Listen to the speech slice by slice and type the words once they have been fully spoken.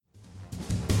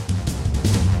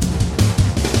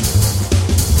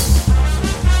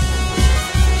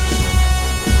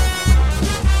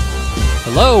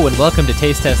Hello and welcome to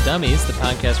Taste Test Dummies, the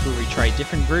podcast where we try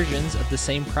different versions of the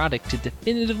same product to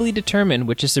definitively determine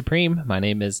which is supreme. My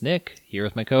name is Nick, here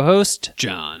with my co-host,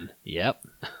 John. Yep.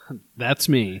 That's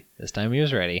me. This time he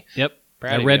was ready. Yep.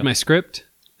 Proud I of read you. my script,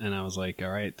 and I was like, all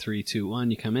right, 3, 2,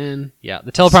 1, you come in. Yeah,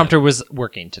 the teleprompter was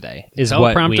working today, is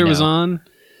what we Teleprompter know. was on.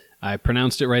 I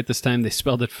pronounced it right this time. They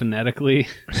spelled it phonetically.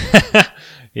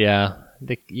 Yeah,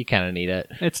 you kind of need it.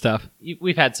 It's tough.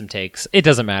 We've had some takes. It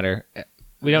doesn't matter.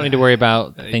 We don't need to worry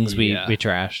about the things yeah. we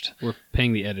trashed. We're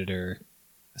paying the editor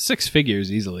 6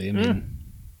 figures easily. I mean,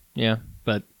 Yeah.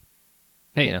 but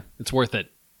hey, You know. it's worth it.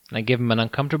 And I give them an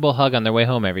uncomfortable hug on their way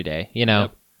home every day. You know,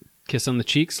 Yep. Kiss on the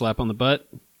cheek, slap on the butt.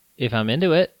 if I'm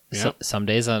into it. Yep. Some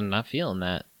days I'm not feeling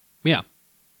that. Yeah.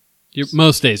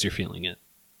 Most days you're feeling it.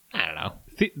 I don't know.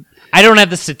 Th- I don't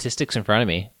have the statistics in front of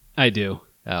me. I do.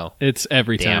 Oh. It's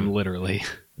every Damn. time, literally.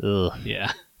 Ugh.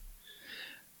 Yeah.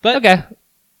 But okay.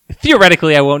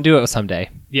 Theoretically, I won't do it someday,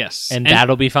 Yes. and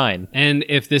that'll be fine. And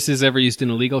if this is ever used in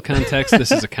a legal context,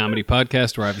 this is a comedy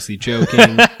podcast. We're obviously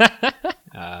joking.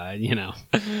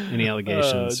 Any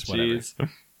allegations, whatever.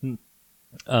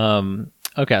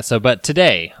 Okay, but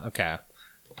today,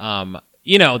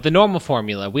 the normal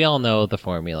formula, we all know the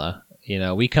formula.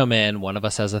 We come in, one of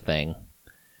us has a thing,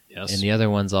 Yes. and the other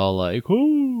one's all like,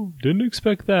 oh, didn't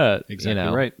expect that.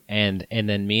 Exactly right. And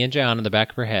then me and John in the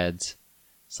back of our heads,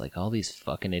 it's like all these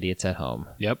fucking idiots at home.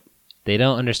 Yep. They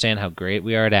don't understand how great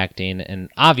we are at acting, and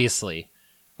obviously,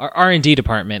 our R&D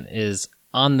department is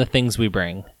on the things we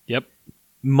bring Yep.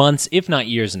 months, if not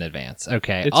years in advance.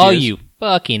 Okay, It's all years. you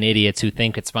fucking idiots who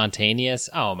think it's spontaneous.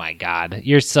 Oh my god,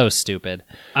 you're so stupid.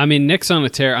 I mean, Nick's on a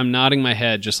tear. I'm nodding my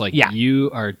head just like you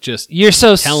are just You're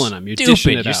so telling them. You're stupid.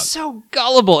 dishing it You're out. so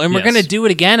gullible, and we're Yes. gonna do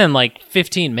it again in like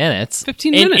 15 minutes.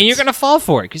 15 And minutes. you're gonna fall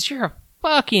for it because you're a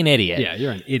fucking idiot. Yeah,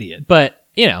 you're an idiot. But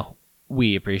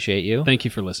we appreciate you. Thank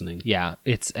you for listening. Yeah,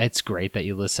 it's great that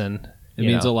you listen. It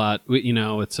means a lot.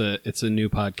 It's a new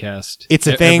podcast. It's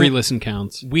a thing. Every listen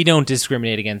counts. We don't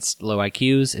discriminate against low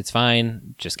IQs. It's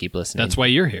fine. Just keep listening. That's why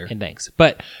you're here. And thanks.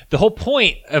 But the whole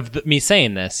point of me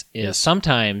saying this is Yes.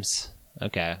 sometimes,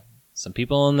 some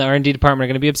people in the R&D department are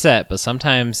going to be upset, but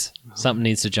sometimes something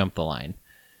needs to jump the line.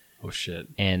 Oh shit.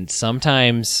 And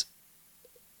sometimes,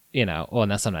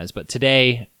 not sometimes, but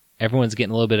today, everyone's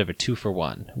getting a little bit of a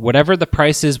 2-for-1. Whatever the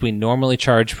price is we normally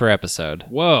charge per episode,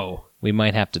 Whoa. we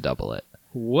might have to double it.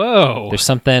 Whoa. There's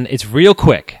something, it's real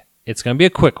quick. It's going to be a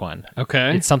quick one.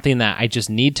 Okay. It's something that I just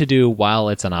need to do while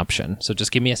it's an option. So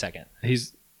just give me a second.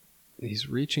 He's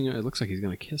reaching. It looks like he's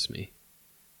gonna kiss me.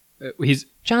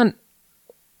 John,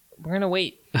 we're going to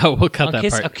wait. Oh, we'll cut that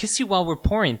part. I'll kiss you while we're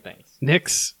pouring things.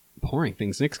 Nick's pouring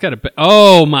things. Nick's got a.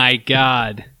 Oh my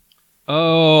god.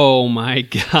 Oh my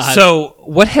god. So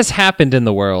what has happened in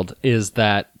the world is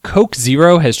that Coke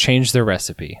Zero has changed their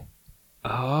recipe.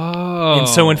 Oh. And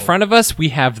so in front of us, we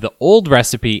have the old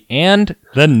recipe and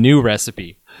the new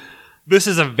recipe. This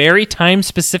is a very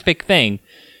time-specific thing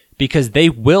because they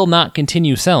will not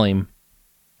continue selling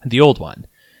the old one.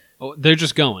 Oh, they're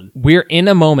just going. We're in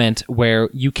a moment where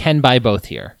you can buy both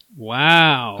here.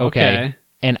 Wow. Okay.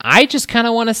 And I just kind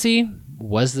of want to see,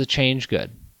 was the change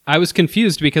good? I was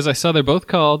confused because I saw they're both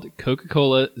called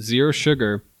Coca-Cola Zero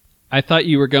Sugar. I thought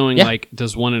you were going like,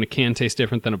 does one in a can taste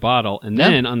different than a bottle? And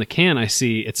then on the can, I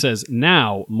see it says,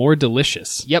 now more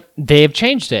delicious. Yep, they have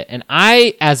changed it. And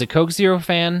I, as a Coke Zero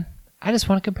fan, I just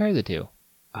want to compare the two.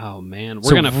 Oh, man. We're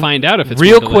So going to find out if it's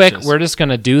real more quick. delicious. We're just going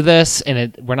to do this,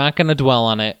 and we're not going to dwell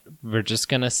on it. We're just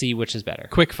going to see which is better.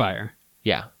 Quick fire.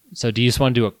 Yeah. So do you just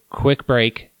want to do a quick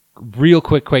break, real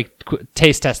quick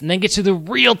taste test, and then get to the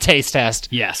real taste test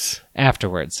Yes.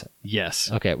 afterwards? Yes.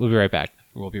 Okay, we'll be right back.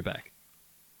 We'll be back.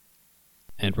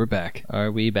 And we're back.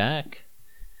 Are we back?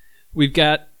 We've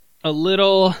got a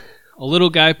little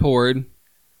guy poured.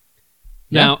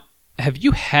 Yeah. Now, have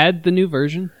you had the new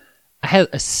version? I had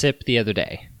a sip the other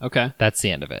day. Okay. That's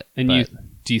the end of it. And But,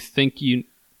 do you think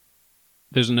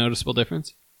there's a noticeable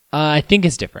difference? I think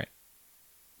it's different.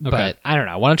 Okay. But I don't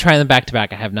know. I want to try them back to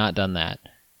back. I have not done that.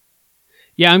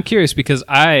 Yeah, I'm curious because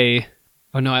I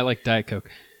like Diet Coke.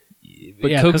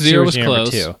 But yeah, Coke Zero was your number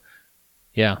close. 2.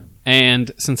 Yeah.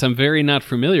 And since I'm very not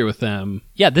familiar with them,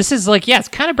 Yeah, this is it's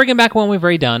kind of bringing back one we've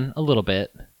already done a little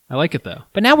bit. I like it though.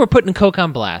 But now we're putting Coke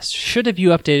on blast. Should have you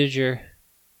updated your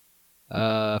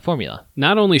formula?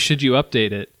 Not only should you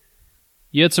update it,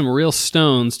 you had some real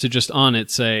stones to just on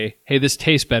it say, hey, this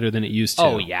tastes better than it used to.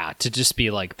 Oh, yeah. To just be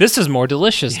like, this is more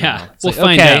delicious Yeah, now. It's we'll like,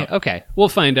 find okay, out. Okay. We'll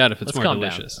find out if it's Let's more calm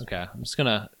delicious. down. Okay. I'm just going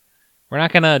to... We're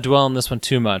not going to dwell on this one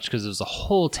too much because there's a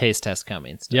whole taste test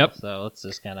coming still. Yep. So let's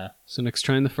just kind of... So Nick's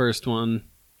trying the first one.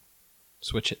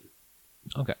 Switch it.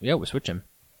 Okay. Yeah, we're switching.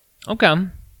 Okay.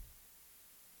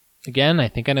 Again, I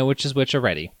think I know which is which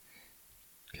already.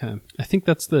 Okay. I think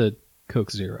that's the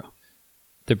Coke Zero.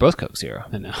 They're both Coke Zero.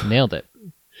 I know. Nailed it.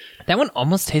 That one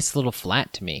almost tastes a little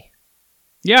flat to me.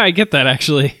 Yeah, I get that,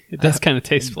 actually. It does kind of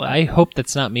taste flat. I hope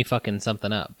that's not me fucking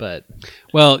something up, but...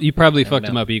 Well, you probably fucked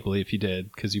them up equally if you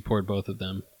did, because you poured both of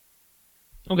them.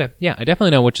 Okay, yeah, I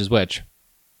definitely know which is which.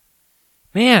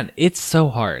 Man, it's so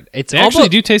hard. They actually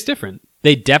do taste different.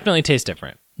 They definitely taste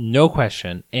different. No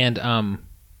question. And,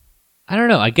 I don't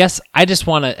know. I guess I just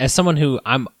want to, as someone who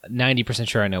I'm 90%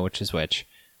 sure I know which is which,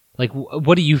 like,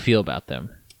 what do you feel about them?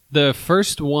 The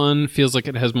first one feels like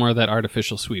it has more of that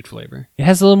artificial sweet flavor. It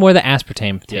has a little more of the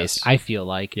aspartame taste, Yes. I feel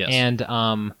like. Yes. And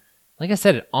like I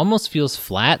said, it almost feels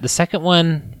flat. The second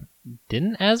one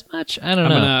didn't as much. I don't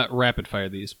know. I'm going to rapid fire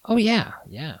these. Oh, yeah.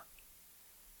 Yeah.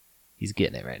 He's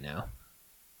getting it right now.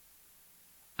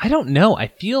 I don't know. I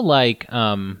feel like...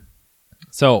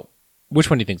 So, which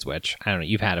one do you think's which? I don't know.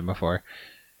 You've had them before.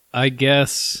 I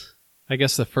guess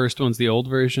the first one's the old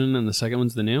version and the second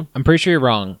one's the new. I'm pretty sure you're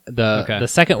wrong. The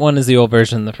second one is the old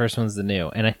version, the first one's the new.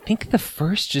 And I think the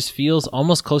first just feels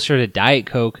almost closer to Diet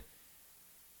Coke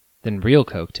than real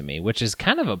Coke to me, which is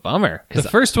kind of a bummer. The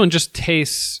first one just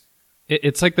tastes...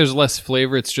 It's like there's less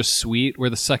flavor, it's just sweet, where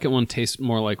the second one tastes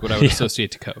more like what I would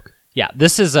associate to Coke. Yeah,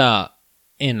 this is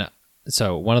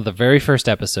So one of the very first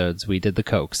episodes, we did the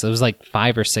Coke. So it was like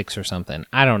 5 or 6 or something.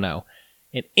 I don't know.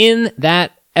 And in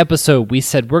that episode, we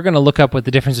said we're going to look up what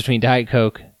the difference between Diet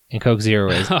Coke and Coke Zero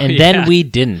is. Then we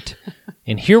didn't.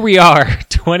 And here we are,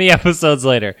 20 episodes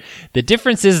later. The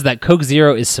difference is that Coke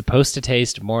Zero is supposed to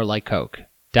taste more like Coke.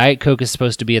 Diet Coke is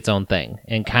supposed to be its own thing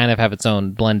and kind of have its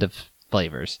own blend of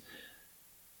flavors.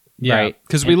 Yeah, right?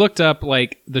 Because we looked up,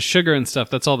 like, the sugar and stuff,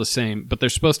 that's all the same, but they're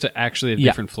supposed to actually have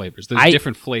different flavors. There's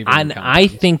different flavors. And I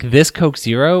think this Coke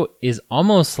Zero is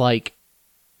almost like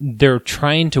they're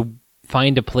trying to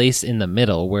find a place in the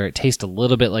middle where it tastes a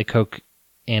little bit like Coke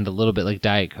and a little bit like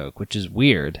Diet Coke, which is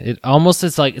weird. It's almost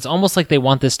like they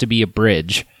want this to be a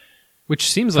bridge. Which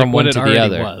seems like what it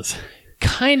already was.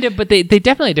 Kind of, but they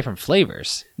definitely have different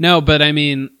flavors. No, but I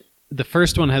mean, the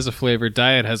first one has a flavor,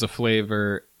 Diet has a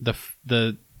flavor,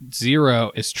 the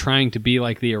Zero is trying to be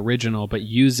like the original, but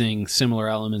using similar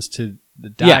elements to the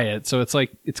Diet. So it's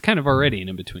like, it's kind of already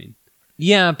in between.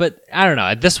 Yeah, but I don't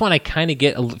know. This one, I kind of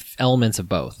get elements of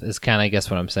both, is kind of, I guess,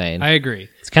 what I'm saying. I agree.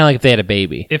 It's kind of like if they had a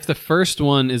baby. If the first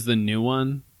one is the new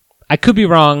one... I could be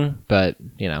wrong, but,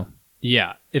 you know.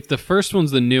 Yeah. If the first one's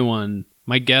the new one,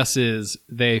 my guess is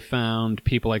they found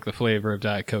people like the flavor of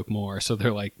Diet Coke more, so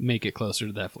they're like, make it closer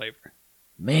to that flavor.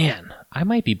 Man, I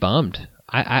might be bummed.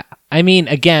 I mean,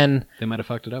 again... They might have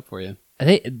fucked it up for you.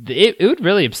 It would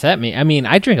really upset me. I mean,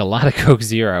 I drink a lot of Coke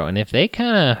Zero, and if they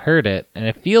kind of heard it, and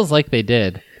it feels like they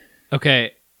did...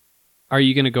 Okay, are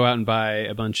you going to go out and buy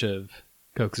a bunch of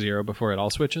Coke Zero before it all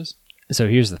switches? So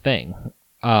here's the thing.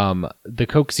 The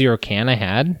Coke Zero can I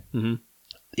had,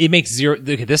 it makes zero...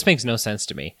 Okay, this makes no sense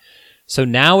to me. So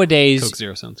nowadays... Coke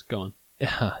Zero cents. Go on.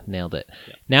 Nailed it.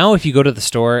 Yeah. Now, if you go to the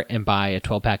store and buy a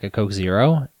 12-pack of Coke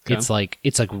Zero, it's like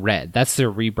red. That's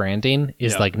their rebranding.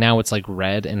 Like now it's like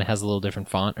red and it has a little different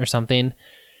font or something.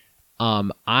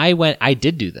 I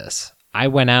did do this. I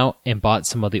went out and bought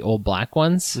some of the old black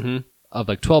ones of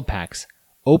like 12 packs.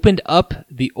 Opened up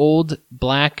the old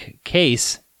black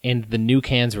case and the new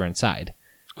cans were inside.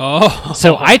 Oh,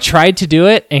 so I tried to do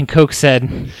it, and Coke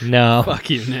said no. Fuck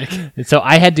you, Nick. And so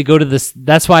I had to go to this.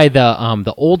 That's why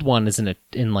the old one is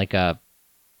in like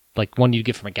one you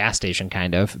get from a gas station,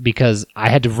 kind of, because I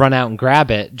had to run out and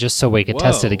grab it just so we could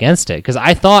test it against it. Because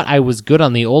I thought I was good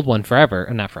on the old one forever,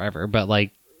 not forever, but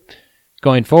like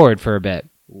going forward for a bit.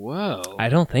 Whoa, I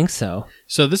don't think so.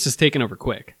 So this is taken over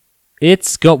quick.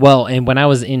 Well, and when I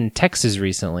was in Texas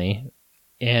recently,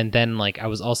 and then like I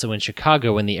was also in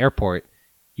Chicago in the airport.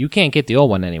 You can't get the old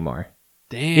one anymore.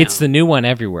 Damn. It's the new one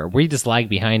everywhere. We just lag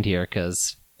behind here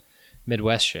because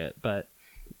Midwest shit, but...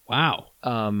 Wow.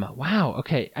 Wow,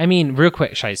 okay. I mean, real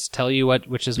quick, should I tell you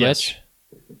which is which?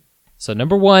 So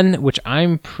number 1, which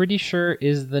I'm pretty sure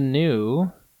is the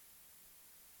new...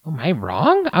 Oh, am I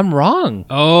wrong? I'm wrong.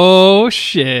 Oh,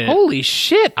 shit. Holy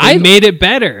shit. I made it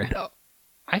better.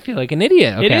 I feel like an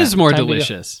idiot. Okay, it is more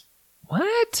delicious.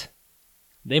 What?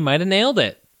 They might have nailed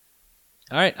it.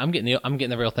 All right, I'm getting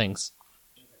the real things.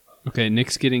 Okay,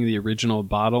 Nick's getting the original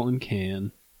bottle and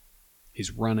can.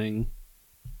 He's running.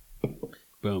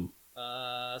 Boom.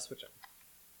 Switch up.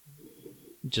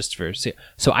 Just for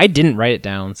so I didn't write it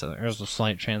down, so there's a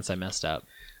slight chance I messed up.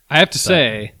 I have to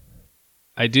say,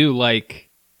 I do like,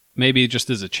 maybe just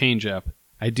as a change up,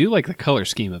 I do like the color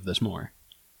scheme of this more.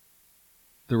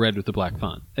 The red with the black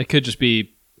font. It could just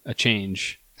be a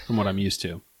change from what I'm used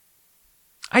to.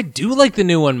 I do like the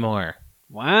new one more.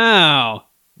 Wow.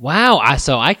 Wow.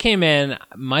 So I came in,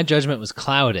 my judgment was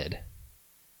clouded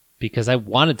because I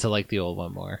wanted to like the old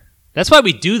one more. That's why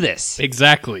we do this.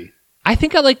 Exactly. I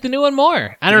think I like the new one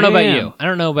more. I don't know about Damn. you. I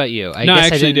don't know about you. No, I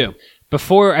actually do.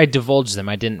 Before I divulged them,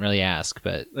 I didn't really ask,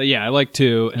 but Yeah, I like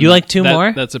 2. and You like 2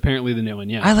 more? That's apparently the new one,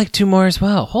 yeah. I like 2 more as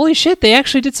well. Holy shit, they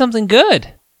actually did something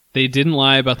good. They didn't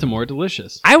lie about the more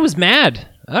delicious. I was mad.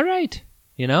 All right.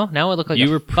 Now I look like You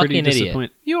a were pretty fucking idiot.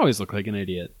 disappointed. You always look like an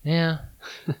idiot. Yeah.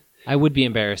 I would be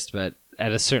embarrassed, but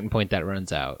at a certain point that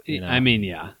runs out. I mean,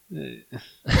 yeah.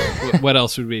 What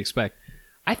else would we expect?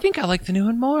 I think I like the new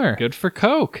one more. Good for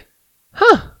Coke.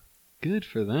 Huh. Good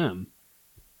for them.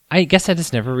 I guess I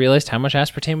just never realized how much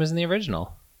aspartame was in the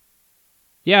original.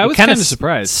 Yeah, I was kind of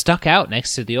surprised. Stuck out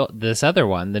next to this other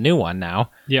one, the new one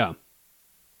now. Yeah.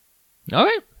 All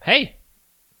right. Hey,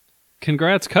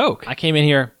 Congrats, Coke. I came in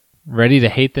here ready to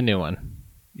hate the new one.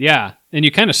 Yeah, and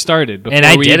you kind of started before And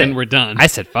I we did even it. were done. I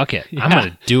said, fuck it. Yeah. I'm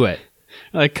going to do it.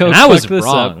 Like, Coke, And I was fuck this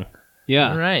wrong. up.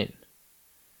 Yeah. All right.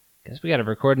 Guess we got to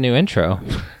record a new intro.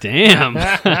 Damn.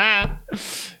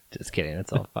 Just kidding.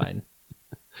 It's all fine.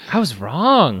 I was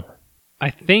wrong. I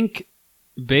think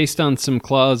based on some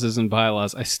clauses and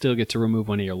bylaws, I still get to remove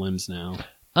one of your limbs now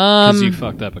because you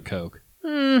fucked up a Coke.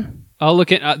 I'll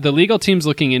look at the legal team's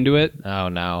looking into it. Oh,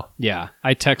 no. Yeah,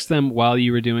 I text them while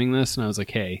you were doing this, and I was like,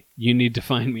 "Hey, you need to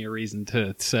find me a reason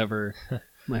to sever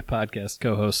my podcast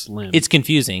co-host's limb." It's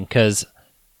confusing because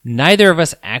neither of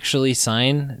us actually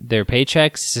sign their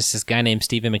paychecks. It's just this guy named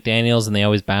Stephen McDaniels, and they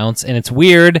always bounce, and it's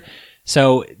weird.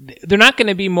 So they're not going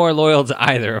to be more loyal to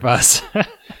either of us.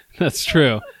 That's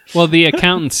true. Well, the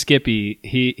accountant Skippy,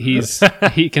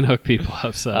 he can hook people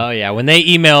up. So Oh yeah, when they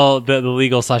email the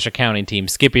legal/accounting team,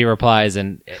 Skippy replies,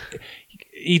 and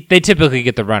they typically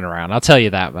get the runaround. I'll tell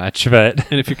you that much.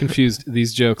 But and if you're confused,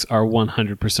 these jokes are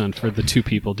 100% for the 2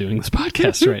 people doing this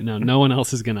podcast right now. No one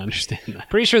else is going to understand that.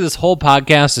 pretty sure this whole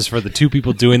podcast is for the 2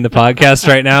 people doing the podcast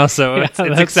right now. So Yeah, it's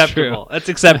that's acceptable. true. That's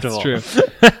acceptable. That's true.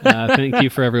 Thank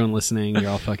you for everyone listening. You're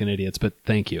all fucking idiots, but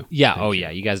thank you. Yeah. Yeah.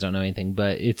 You guys don't know anything,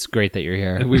 but it's great that you're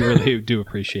here. And we really do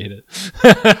appreciate it.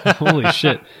 Holy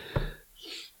shit.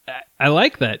 I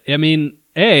like that. I mean,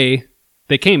 A,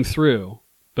 they came through,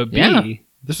 but B, Yeah.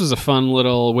 this was a fun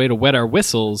little way to wet our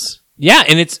whistles. Yeah,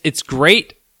 and it's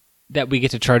great that we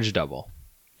get to charge double.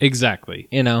 Exactly.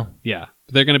 Yeah.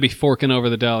 They're going to be forking over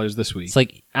the dollars this week. It's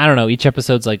like, I don't know, each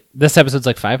episode's like, this episode's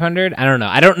like 500. I don't know.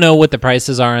 I don't know what the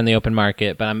prices are in the open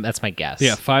market, but that's my guess.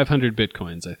 Yeah, 500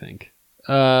 Bitcoins, I think.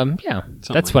 Yeah, that's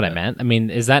like what that. I meant. I mean,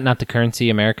 is that not the currency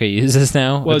America uses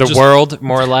now? Well, Or the just- world,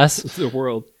 more or less? The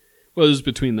world. Well, it was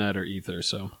between that or Ether,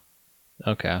 so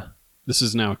Okay. this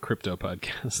is now a crypto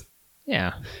podcast.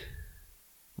 Yeah.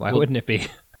 Why Well- wouldn't it be?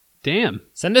 Damn.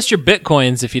 Send us your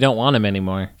Bitcoins if you don't want them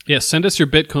anymore. Yeah, send us your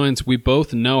Bitcoins. We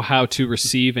both know how to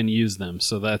receive and use them,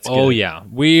 so that's good. Oh, yeah.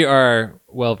 We are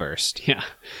well versed. Yeah.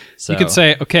 So. You could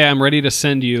say, okay, I'm ready to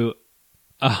send you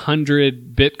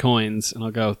 100 Bitcoins, and I'll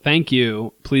go, thank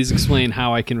you. Please explain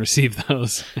how I can receive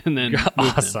those. And then move them.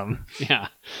 awesome. Yeah.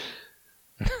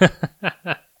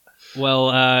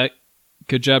 Well,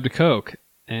 good job to Coke.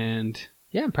 And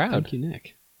Yeah, I'm proud. thank you,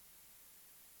 Nick.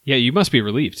 Yeah, you must be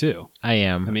relieved, too. I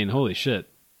am. I mean, holy shit.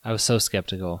 I was so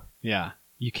skeptical. Yeah.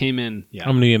 You came in. Yeah.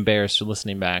 I'm going to be embarrassed for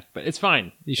listening back, but it's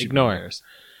fine. You should Ignore be it. embarrassed.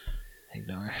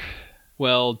 Ignore.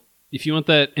 Well, if you want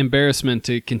that embarrassment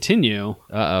to continue,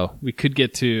 Uh-oh. we could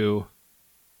get to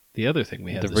the other thing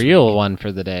we had The this real week. one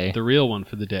for the day. The real one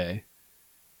for the day.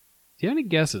 Do you have any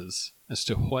guesses as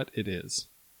to what it is?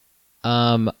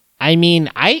 I mean,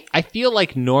 I feel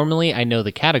like normally I know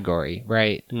the category,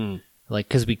 right? Hmm. Like,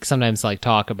 because we sometimes like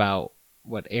talk about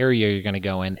what area you're going to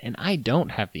go in, and I don't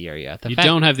have the area. You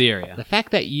don't have the area. The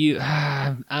fact that you,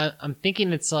 I'm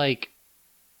thinking it's like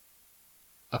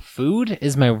a food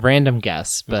is my random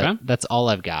guess, but Okay. that's all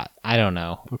I've got. I don't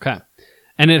know. Okay.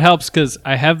 And it helps because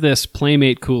I have this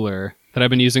Playmate cooler that I've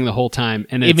been using the whole time,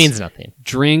 and It means nothing.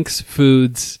 drinks,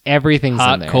 foods, Everything's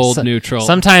hot, in there. cold, neutral.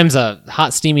 Sometimes a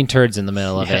hot steaming turd's in the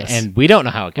middle of Yes. it, and we don't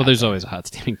know how it got Well, there's there. always a hot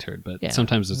steaming turd, but Yeah.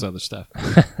 sometimes there's other stuff.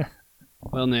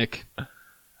 Well, Nick,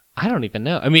 I don't even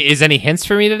know. I mean, is any hints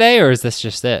for me today, or is this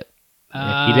just it?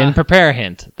 If you didn't prepare a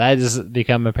hint, that has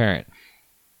become apparent.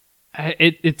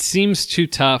 it seems too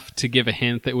tough to give a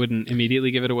hint that wouldn't immediately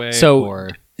give it away.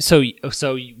 So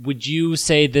would you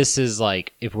say this is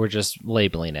like, if we're just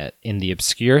labeling it, in the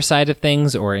obscure side of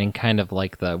things, or in kind of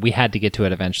like the we had to get to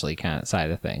it eventually kind of side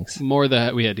of things? more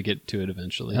that we had to get to it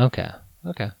eventually. Okay.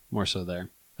 More so there.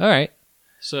 All right.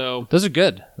 So Those are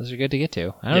good. Those are good to get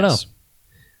to. I don't know.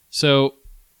 So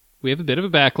we have a bit of a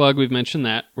backlog. We've mentioned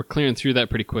that. We're clearing through that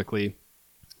pretty quickly.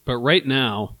 But right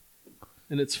now,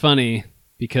 And it's funny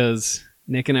because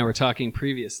Nick and I were talking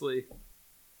previously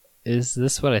Is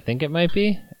this what I think it might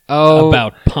be? Oh,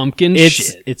 about pumpkin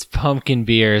shit. It's pumpkin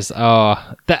beers. Oh,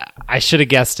 I should have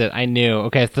guessed it. I knew.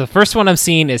 Okay, the first one I'm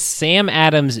seeing is Sam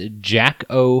Adams Jack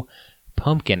O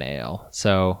Pumpkin Ale.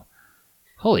 So,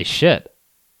 holy shit.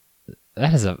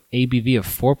 That is a ABV of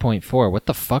 4.4. What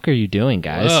the fuck are you doing,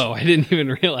 guys? Oh, I didn't even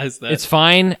realize that. It's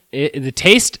fine. The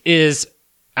taste is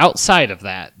outside of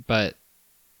that, but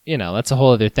you know, that's a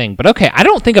whole other thing. But okay, I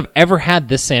don't think I've ever had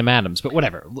this Sam Adams, but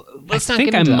whatever. Let's not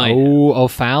get into that. Oh,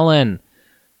 O'Fallon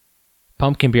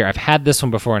pumpkin beer. I've had this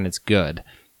one before and it's good.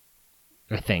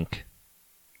 I think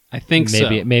so.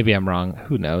 Maybe I'm wrong.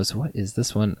 Who knows? What is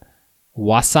this one?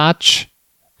 Wasatch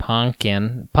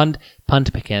Pumpkin.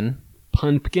 Pumpkin.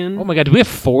 Pumpkin? Oh my god, do we have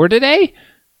 4 today?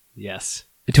 Yes.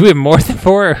 Do we have more than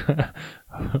 4?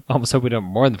 I almost hope we don't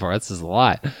have more than 4. That's just a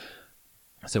lot.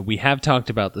 So we have talked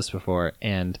about this before,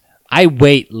 and I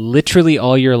wait literally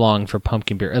all year long for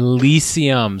pumpkin beer.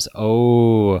 Elysium's.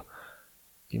 Oh,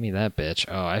 give me that bitch.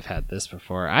 Oh, I've had this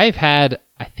before. I've had,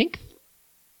 I think,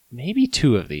 maybe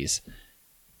 2 of these.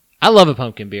 I love a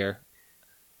pumpkin beer.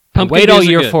 Pumpkin I wait all beers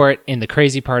are year good. for it, and the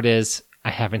crazy part is I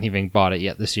haven't even bought it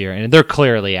yet this year, and they're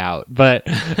clearly out. But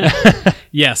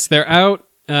Yes, they're out.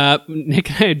 Nick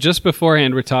and I just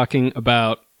beforehand were talking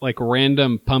about like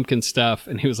random pumpkin stuff,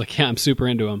 and he was like, yeah, I'm super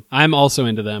into them. I'm also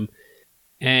into them.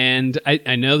 And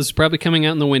I know this is probably coming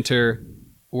out in the winter.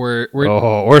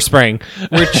 or spring.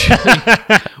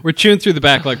 We're chewing through the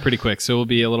backlog pretty quick, so we'll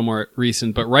be a little more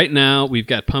recent. But right now, we've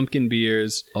got pumpkin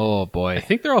beers. Oh I boy.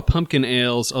 think they're all pumpkin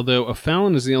ales, although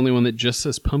O'Fallon is the only one that just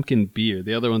says pumpkin beer.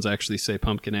 The other ones actually say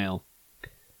pumpkin ale.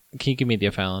 Can you give me the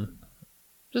O'Fallon?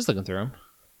 Just looking through them.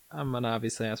 I'm gonna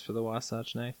obviously ask for the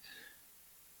Wasatch next.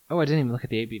 Oh, I didn't even look at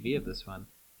the ABV of this one.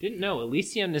 Didn't know.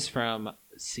 Elysium is from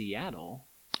Seattle.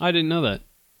 I didn't know that.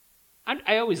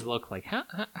 I always look like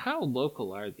how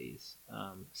local are these?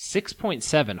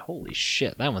 6.7. Holy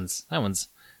shit! That one's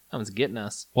getting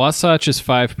us. Wasatch is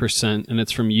 5%, and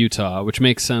it's from Utah, which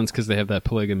makes sense because they have that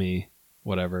polygamy,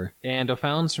 whatever. And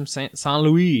O'Fallon's from Saint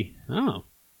Louis. Oh.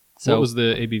 So What was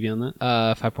the ABV on that?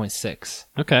 5.6.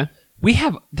 Okay.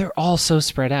 They're all so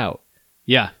spread out.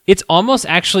 Yeah. It's almost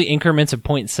actually increments of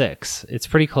 0.6. It's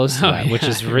pretty close to that, which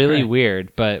is really right.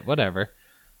 weird, but whatever.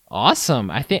 Awesome.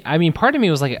 I mean, part of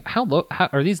me was like, how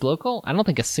are these local? I don't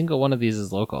think a single one of these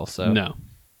is local, so No.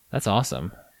 that's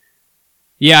awesome.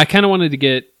 Yeah, I kind of wanted to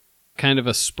get kind of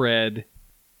a spread.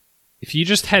 If you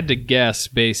just had to guess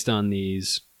based on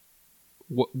these,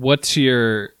 what's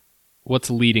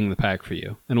leading the pack for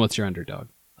you, and what's your underdog?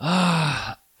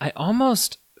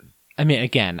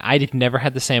 Again, I've never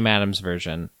had the Sam Adams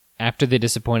version. After the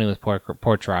disappointing with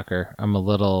Porch Rocker, I'm a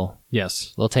little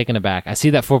taken aback. I see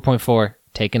that 4.4,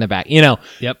 taken aback. You know,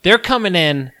 Yep. they're coming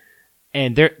in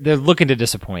and they're looking to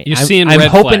disappoint. You're I'm seeing red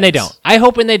hoping flags. they don't. I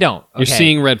hoping they don't. You're Okay.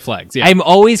 seeing red flags. Yeah. I'm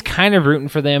always kind of rooting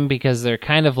for them because they're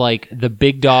kind of like the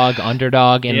big dog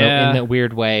underdog in Yeah. the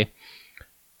weird way.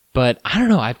 But I don't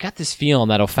know. I've got this feeling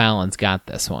that O'Fallon's got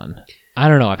this one. I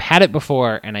don't know. I've had it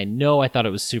before, and I know I thought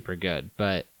it was super good,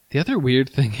 but The other weird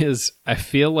thing is, I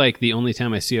feel like the only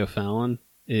time I see O'Fallon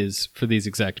is for these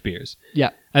exact beers. yeah,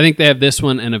 I think they have this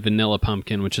one and a vanilla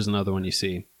pumpkin, which is another one you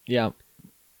see. yeah.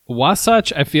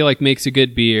 Wasatch, I feel like, makes a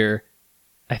good beer.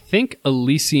 I think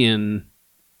Elysian,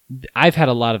 I've had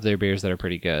a lot of their beers that are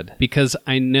pretty good. because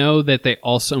I know that they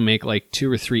also make like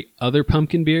 2 or 3 other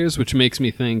pumpkin beers, which makes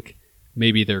me think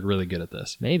maybe they're really good at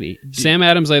this. Maybe. Sam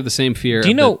Adams, I have the same fear. Do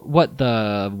you of know what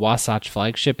the Wasatch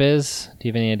flagship is? Do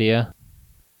you have any idea?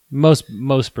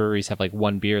 Most breweries have like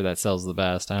one beer that sells the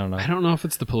best. I don't know. I don't know if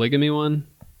it's the polygamy one.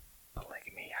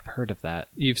 Polygamy. I've heard of that.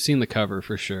 You've seen the cover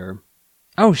for sure.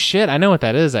 Oh shit! I know what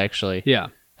that is actually. Yeah.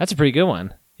 That's a pretty good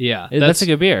one. Yeah. That's a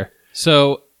good beer.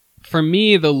 So for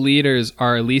me, the leaders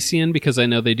are Elysian because I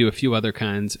know they do a few other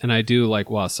kinds, and I do like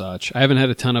Wasatch. I haven't had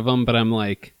a ton of them, but I'm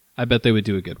like, I bet they would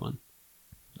do a good one.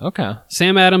 Okay.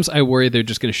 Sam Adams, I worry they're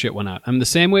just going to shit one out. I'm the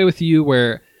same way with you,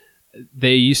 where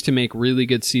they used to make really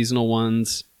good seasonal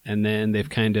ones, and then they've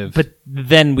kind of... But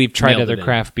then we've tried Nailed other it in.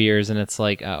 craft beers, and it's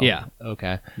like, oh, Yeah.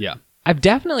 okay. Yeah. I've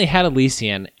definitely had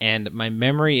Elysian, and my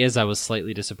memory is I was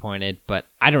slightly disappointed, but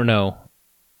I don't know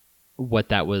what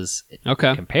that was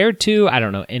Okay. compared to. I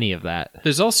don't know any of that.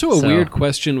 There's also a So- weird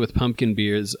question with pumpkin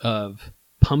beers of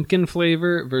pumpkin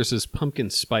flavor versus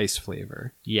pumpkin spice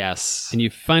flavor. Yes, And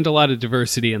you find a lot of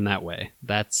diversity in that way.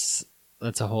 that's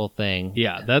a whole thing.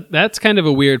 Yeah, that's kind of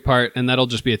a weird part, and that'll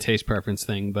just be a taste preference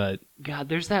thing, but God,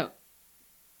 there's that.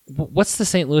 What's the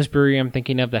St. Louis brewery I'm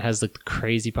thinking of that has like the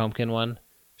crazy pumpkin one?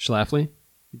 Schlafly?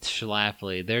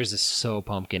 Schlafly. Theirs is so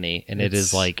pumpkin-y, and it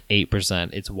is like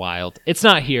 8%. It's wild. It's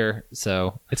not here,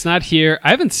 so. It's not here. I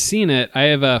haven't seen it. I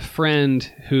have a friend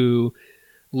who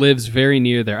lives very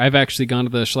near there. I've actually gone to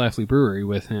the Schlafly Brewery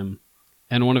with him,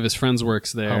 and one of his friends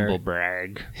works there. Humble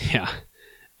brag. Yeah.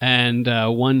 And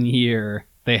 1 year,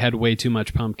 they had way too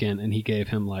much pumpkin, and he gave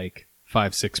him like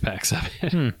 5-6 packs of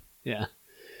it. Yeah.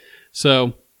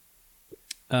 So,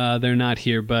 they're not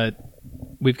here, but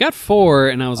we've got 4,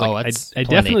 and I was like, I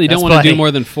definitely don't want to do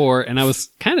more than 4, and I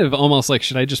was kind of almost like,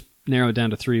 should I just narrow it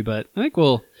down to 3? But I think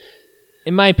we'll...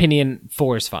 In my opinion,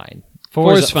 4 is fine.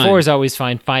 4 is fine. 4 is always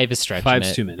fine. 5 is stretching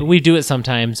 5's it. too many. But we do it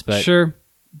sometimes, but sure,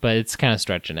 but it's kind of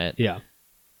stretching it. Yeah.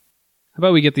 How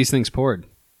about we get these things poured?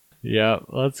 Yeah,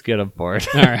 let's get them poured.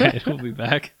 All right, we'll be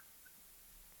back.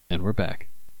 And we're back.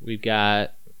 We've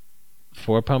got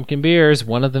 4 pumpkin beers.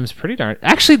 One of them's pretty dark.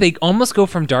 Actually, they almost go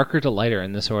from darker to lighter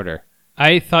in this order.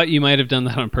 I thought you might have done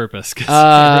that on purpose.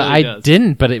 I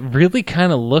didn't, but it really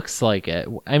kind of looks like it.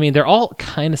 I mean, they're all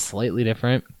kind of slightly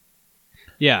different.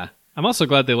 Yeah. I'm also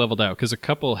glad they leveled out, because a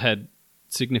couple had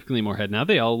significantly more head. Now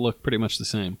they all look pretty much the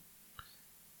same.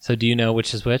 So do you know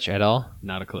which is which at all?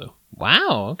 Not a clue.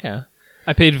 Wow, okay.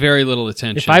 I paid very little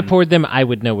attention. If I poured them, I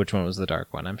would know which one was the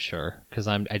dark one, I'm sure, because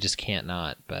I just can't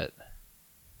not, but...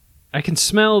 I can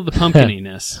smell the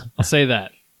pumpkininess. I'll say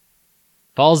that.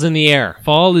 Fall's in the air.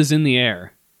 Fall is in the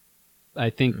air. I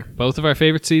think both of our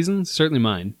favorite seasons, certainly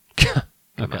mine. Come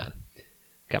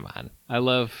on. I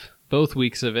love both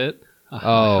weeks of it.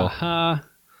 Oh.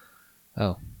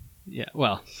 Yeah,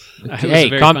 well.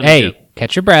 Hey,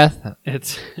 catch your breath.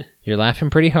 It's You're laughing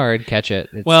pretty hard. Catch it.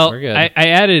 well, we're good. I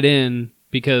added in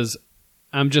because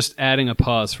I'm just adding a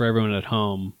pause for everyone at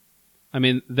home. I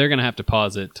mean, they're going to have to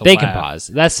pause it to They laugh. can pause.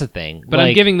 That's the thing. But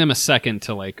I'm giving them a second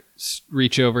to like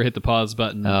reach over, hit the pause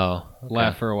button, okay.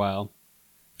 laugh for a while,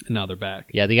 and now they're back.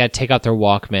 Yeah, they got to take out their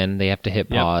Walkman. They have to hit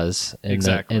pause. And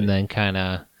exactly. and then kind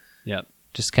of... Yep.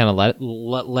 Just kind of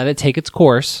let it take its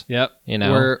course. Yep. You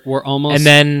know, we're almost, and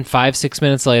then 5-6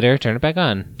 minutes later, turn it back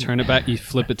on. Turn it back. You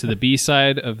flip it to the B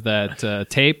side of that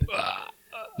tape.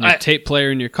 Your tape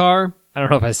player in your car. I don't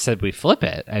know if I said we flip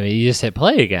it. I mean, you just hit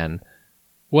play again.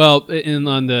 Well,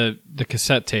 on the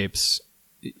cassette tapes,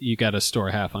 you got to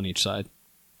store half on each side.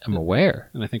 I'm aware,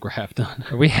 and I think we're half done.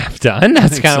 Are we half done?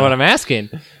 That's kind of what I'm asking.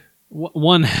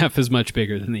 One half is much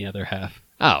bigger than the other half.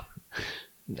 Oh.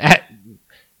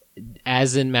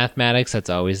 As in mathematics, that's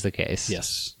always the case.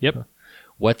 Yes. Yep.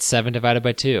 What's 7 divided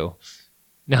by 2?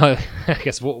 No, I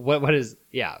guess what is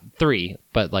 3,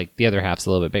 but like the other half's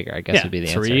a little bit bigger. I guess would be the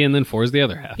 3 answer. 3 and then 4 is the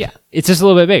other half. Yeah, it's just a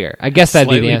little bit bigger. I guess that'd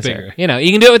be the answer. Bigger. You know,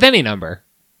 you can do it with any number.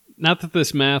 Not that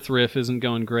this math riff isn't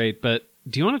going great, but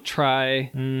do you want to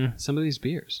try some of these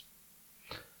beers?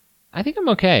 I think I'm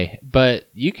okay, but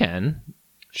you can.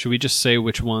 Should we just say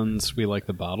which ones we like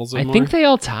the bottles of? I think they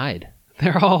all tied.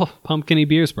 They're all pumpkin-y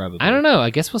beers, probably. I don't know. I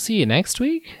guess we'll see you next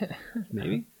week.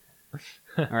 Maybe.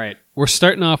 All right. We're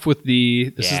starting off with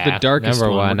this is the darkest number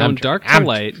one. one. We're going dark to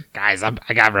light. Guys, I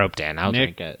got roped in. I'll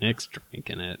drink it. Nick's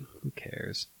drinking it. Who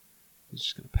cares? He's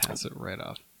just going to pass it right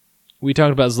off. We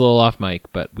talked about this a little off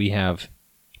mic, but we have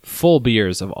full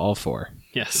beers of all 4.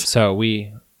 Yes. So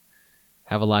we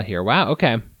have a lot here. Wow,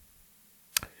 okay.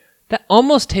 That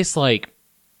almost tastes like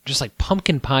just like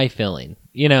pumpkin pie filling.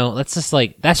 You know, that's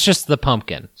just the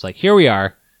pumpkin. It's like, here we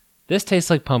are. This tastes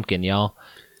like pumpkin, y'all.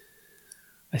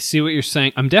 I see what you're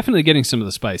saying. I'm definitely getting some of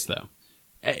the spice, though.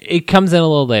 It comes in a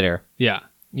little later. Yeah.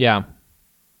 Yeah.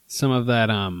 Some of that,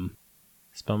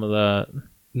 Some of the...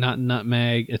 Not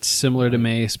nutmeg. It's similar to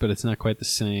mace, but it's not quite the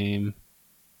same.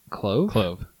 Clove?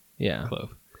 Clove. Yeah.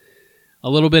 Clove. A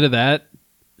little bit of that,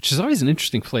 which is always an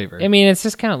interesting flavor. I mean, it's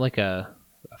just kind of like a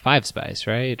 5-spice,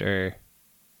 right? Or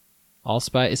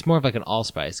allspice. It's more of like an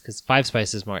allspice, because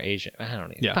 5-spice is more Asian. I don't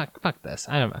know. Yeah. Fuck this.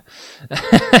 I don't know.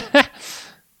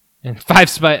 And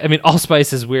 5-spice, I mean,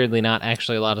 allspice is weirdly not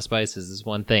actually a lot of spices is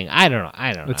one thing. I don't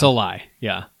know. It's a lie.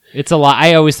 Yeah. It's a lot.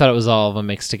 I always thought it was all of them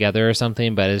mixed together or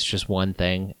something, but it's just one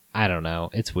thing. I don't know.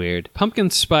 It's weird. Pumpkin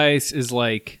spice is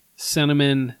like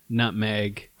cinnamon,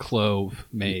 nutmeg, clove,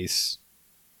 mace,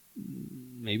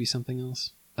 maybe something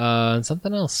else.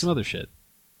 Something else. Some other shit.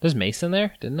 There's mace in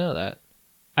there? Didn't know that.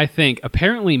 I think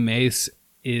apparently mace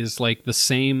is like the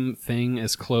same thing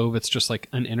as clove. It's just like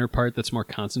an inner part that's more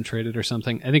concentrated or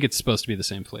something. I think it's supposed to be the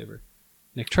same flavor.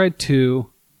 Nick tried 2.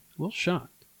 A little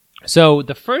shocked. So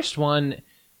the first one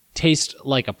tastes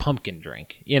like a pumpkin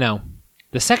drink, you know.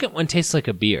 The second one tastes like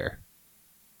a beer.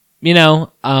 You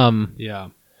know, yeah.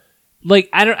 Like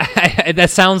I don't that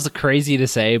sounds crazy to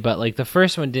say, but like the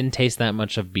first one didn't taste that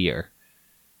much of beer.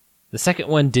 The second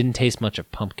one didn't taste much of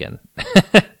pumpkin.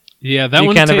 Yeah, that Do you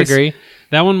one kind of tastes- agree?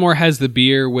 That one more has the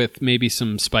beer with maybe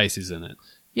some spices in it.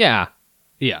 Yeah.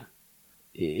 Yeah.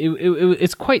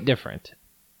 It's quite different.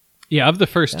 Yeah, of the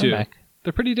first two, Back.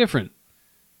 they're pretty different.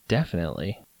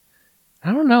 Definitely.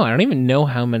 I don't know. I don't even know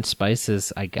how much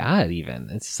spices I got even.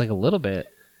 It's just like a little bit.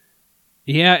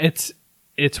 Yeah,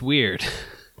 it's weird.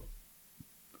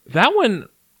 That one,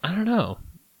 I don't know.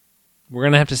 We're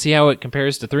going to have to see how it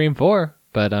compares to 3 and 4,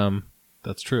 but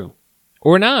That's true.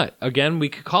 or not. Again, we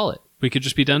could call it. We could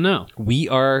just be done now. We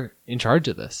are in charge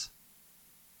of this.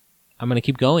 I'm going to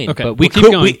keep going. Okay, but we we'll keep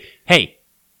could, going. hey,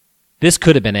 this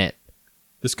could have been it.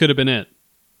 This could have been it.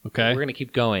 Okay. We're going to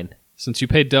keep going. Since you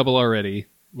paid double already,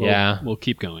 Yeah. we'll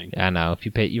keep going, Yeah, I know. If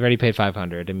you already paid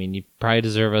 $500. I mean, you probably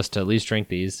deserve us to at least drink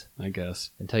these I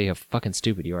guess. and tell you how fucking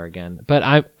stupid you are again. But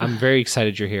I'm very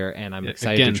excited you're here, and I'm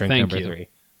excited Again, to drink thank number you. 3.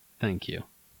 Thank you.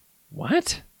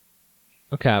 What?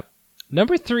 Okay.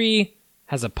 Number 3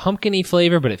 has a pumpkin-y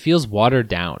flavor, but it feels watered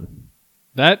down.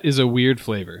 That is a weird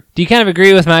flavor. Do you kind of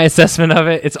agree with my assessment of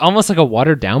it? It's almost like a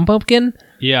watered-down pumpkin.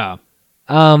 Yeah.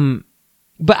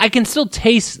 But I can still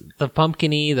taste the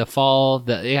pumpkin-y, the fall.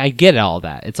 I get all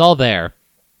that. It's all there.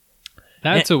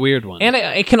 That's a weird one. And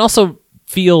I can also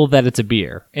feel that it's a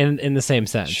beer in the same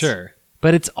sense. Sure.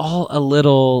 But it's all a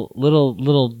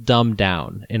little dumbed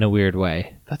down in a weird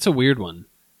way. That's a weird one.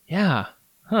 Yeah.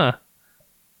 Huh.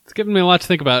 It's giving me a lot to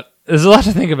think about. There's a lot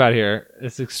to think about here.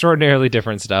 It's extraordinarily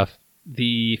different stuff.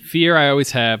 The fear I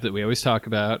always have that we always talk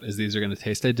about is these are going to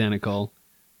taste identical.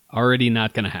 Already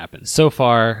not going to happen. So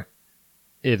far,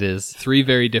 it is. 3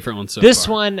 very different ones so This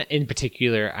far. one in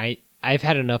particular, I've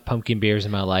had enough pumpkin beers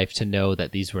in my life to know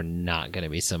that these were not going to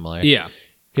be similar. Yeah.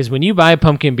 Because when you buy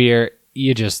pumpkin beer,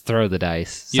 you just throw the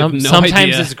dice. You have no sometimes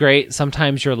idea. it's great.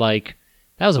 Sometimes you're like,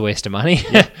 that was a waste of money.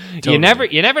 totally.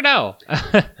 You never know.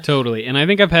 Totally. And I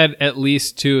think I've had at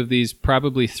least 2 of these,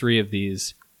 probably 3 of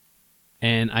these,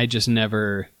 and I just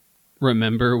never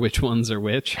remember which ones are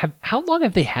which. How long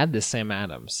have they had this Sam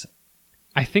Adams?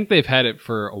 I think they've had it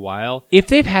for a while. If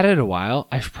they've had it a while,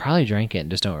 I've probably drank it and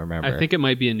just don't remember. I think it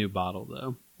might be a new bottle,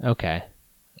 though. Okay.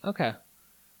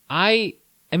 I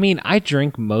mean, I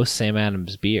drink most Sam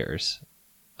Adams beers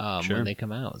Sure. when they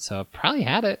come out, so I've probably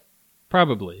had it.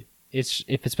 Probably. If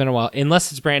it's been a while,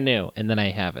 unless it's brand new, and then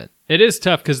I haven't. It is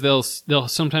tough because they'll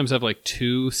sometimes have like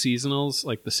 2 seasonals,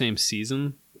 like the same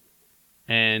season,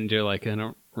 and you're like, I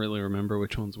don't really remember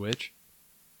which one's which.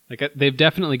 Like they've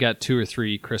definitely got 2 or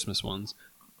 3 Christmas ones.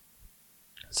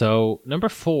 So number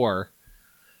 4,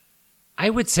 I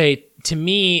would say to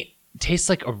me tastes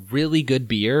like a really good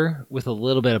beer with a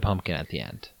little bit of pumpkin at the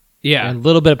end. Yeah, And a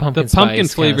little bit of pumpkin. the pumpkin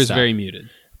spice flavor kinda is stuff. very muted.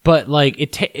 But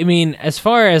like I mean, as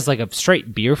far as like a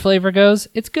straight beer flavor goes,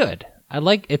 it's good. I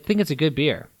think it's a good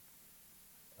beer.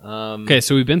 Okay,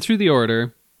 so we've been through the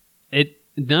order.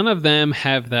 None of them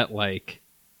have that like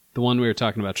the one we were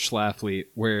talking about, Schlafly,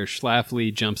 where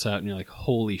Schlafly jumps out and you're like,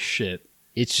 holy shit,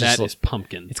 It's just that is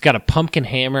pumpkin. it's got a pumpkin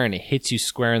hammer and it hits you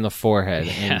square in the forehead,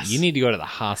 and Yes. you need to go to the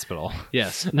hospital.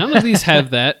 Yes, none of these have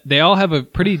that. They all have a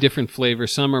pretty different flavor.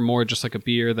 Some are more just like a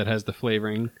beer that has the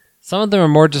flavoring. Some of them are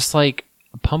more just like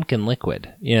a pumpkin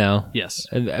liquid, you know. Yes,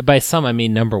 By some, I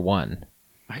mean number 1.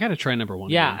 I gotta try number 1.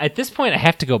 Yeah, again. at this point, I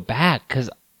have to go back because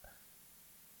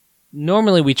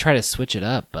normally we try to switch it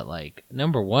up, but like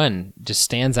number 1 just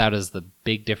stands out as the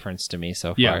big difference to me so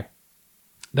far. Yeah.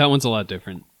 That one's a lot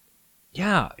different.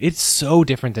 Yeah, it's so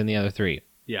different than the other 3.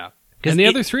 Yeah, 'Cause and the it-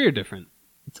 other 3 are different.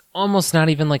 It's almost not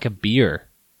even like a beer.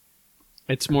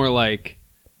 It's more like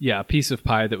a piece of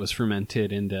pie that was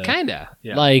fermented into. Kinda.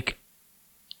 Yeah. Like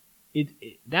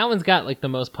that one's got like the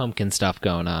most pumpkin stuff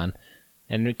going on.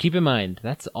 And keep in mind,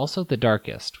 that's also the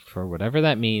darkest, for whatever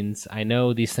that means. I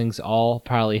know these things all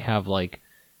probably have like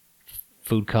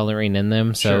food coloring in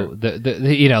them, so Sure.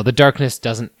 the darkness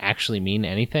doesn't actually mean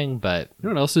anything, but You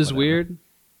know what else is Whatever. weird?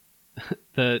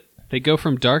 That they go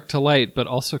from dark to light, but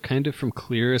also kind of from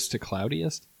clearest to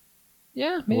cloudiest.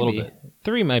 yeah, A maybe. little bit.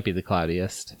 3 might be the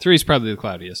cloudiest. 3 is probably the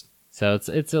cloudiest. So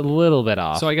it's a little bit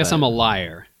off. So I guess but- I'm a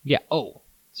liar. Yeah. Oh.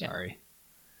 Sorry.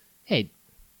 Hey.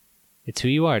 It's who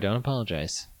you are, don't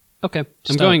apologize. Okay.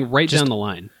 Just I'm going right just- down the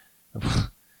line.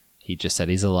 He just said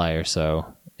he's a liar,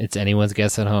 so it's anyone's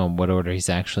guess at home what order he's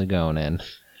actually going in.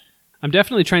 I'm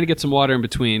definitely trying to get some water in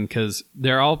between because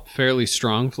they're all fairly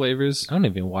strong flavors. I don't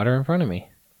even have water in front of me.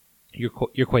 You're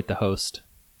quite the host.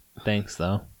 Thanks,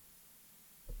 though.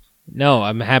 No,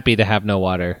 I'm happy to have no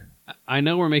water. I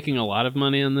know we're making a lot of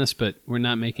money on this, but we're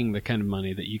not making the kind of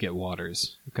money that you get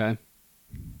waters. Okay?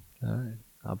 All right,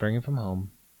 I'll bring it from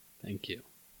home Thank you.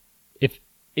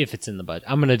 if it's in the budget.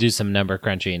 I'm gonna do some number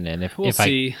crunching, and if We'll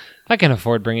see. I can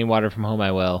afford bringing water from home,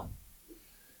 I will.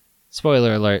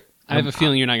 Spoiler alert: I have a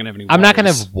feeling you're not going to have any. I'm not going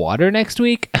to waters. have water next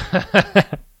week.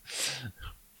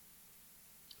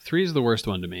 3 is the worst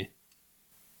one to me.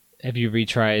 Have you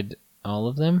retried all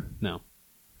of them? No.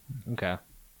 Okay.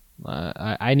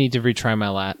 I need to retry my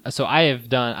last. So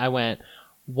I went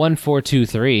 1, 4, 2,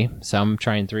 3. So I'm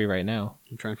trying 3 right now.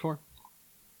 I'm trying 4.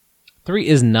 3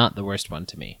 is not the worst one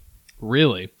to me.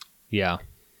 Really? Yeah.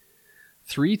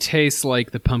 3 tastes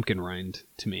like the pumpkin rind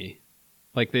to me.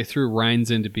 Like they threw rinds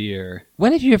into beer.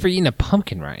 When have you ever eaten a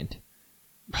pumpkin rind?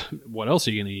 What else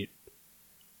are you going to eat?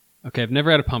 Okay, I've never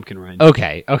had a pumpkin rind.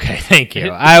 Okay, thank you.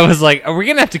 I was like, are we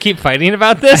going to have to keep fighting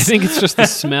about this? I think it's just the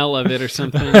smell of it or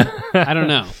something. I don't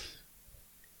know.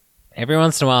 Every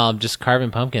once in a while, I'm just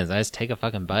carving pumpkins. I just take a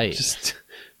fucking bite. Just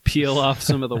peel off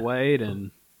some of the white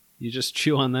and you just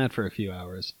chew on that for a few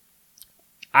hours.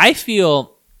 I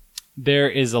feel there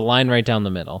is a line right down the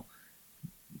middle.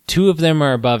 2 of them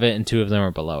are above it and 2 of them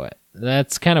are below it.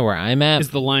 That's kind of where I'm at. Is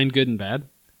the line good and bad?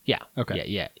 Yeah. Okay.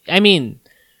 Yeah. I mean,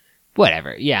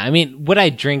 whatever. Yeah. I mean, would I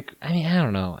drink? I mean, I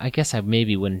don't know. I guess I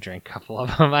maybe wouldn't drink a couple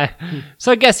of them.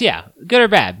 So I guess, yeah, good or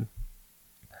bad.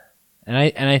 And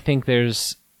I think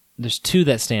there's 2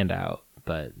 that stand out,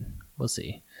 but we'll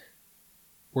see.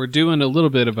 We're doing a little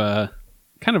bit of a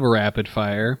kind of a rapid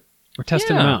fire. We're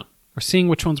testing them out. We're seeing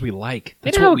which ones we like.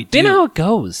 That's what we do. They know how it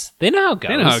goes. They know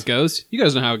how it goes. You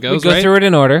guys know how it goes, We go right? through it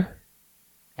in order.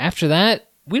 After that,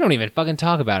 we don't even fucking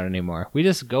talk about it anymore. We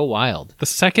just go wild. The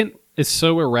second is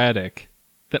so erratic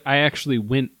that I actually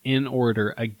went in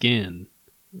order again.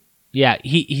 Yeah,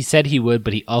 he said he would,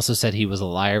 but he also said he was a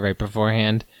liar right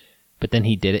beforehand. But then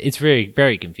he did it. It's very,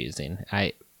 very confusing.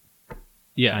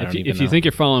 Yeah, don't if even you know. think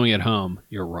you're following at home,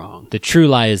 you're wrong. The true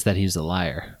lie is that he's a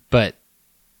liar. But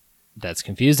that's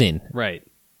confusing. Right.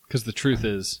 Because the truth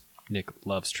is, Nick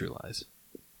loves True Lies.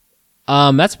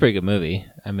 That's a pretty good movie.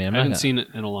 I mean, I haven't seen it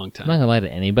in a long I'm time. not gonna lie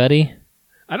to anybody.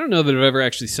 I don't know that I've ever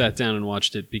actually sat down and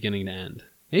watched it beginning to end.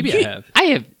 Maybe I have. I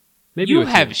have. Maybe you with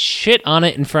have shit on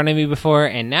it in front of me before,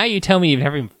 and now you tell me you've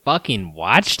never even fucking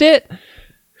watched it?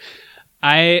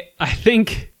 I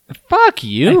think Fuck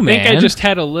you, man. I think I just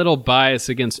had a little bias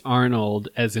against Arnold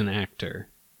as an actor.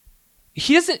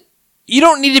 He doesn't. You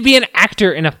don't need to be an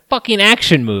actor in a fucking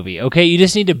action movie, okay? You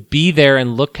just need to be there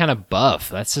and look kind of buff.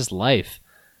 That's his life.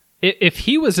 If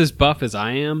he was as buff as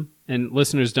I am, and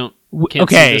listeners can't okay.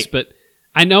 see this, but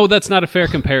I know that's not a fair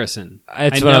comparison.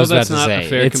 That's I what know I was about that's to not say. a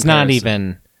fair It's not comparison.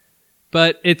 even.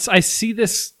 But I see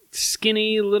this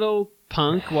skinny little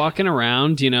punk walking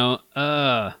around,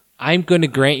 I'm going to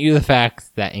grant you the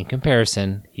fact that in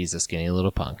comparison, he's a skinny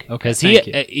little punk. Okay, Because thank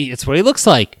you. it's what he looks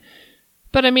like.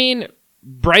 But I mean,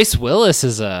 Bryce Willis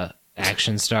is a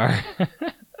action star.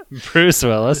 Bruce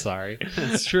Willis, sorry.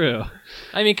 That's true.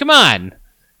 I mean, come on.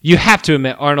 You have to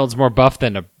admit Arnold's more buff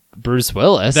than a Bruce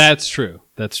Willis. That's true.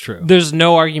 That's true. There's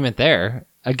no argument there.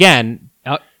 Again,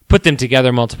 put them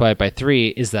together, multiply it by 3.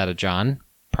 Is that a John?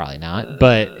 Probably not,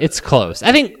 but it's close.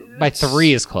 I think by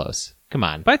 3 is close. Come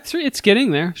on. By 3, it's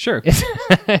getting there. Sure.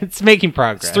 It's making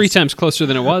progress. It's 3 times closer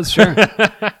than it was. Sure.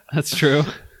 That's true.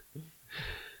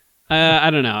 I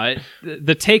don't know.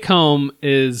 The take home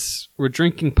is we're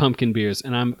drinking pumpkin beers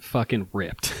and I'm fucking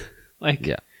ripped.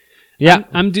 Yeah.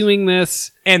 I'm doing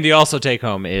this. And the also take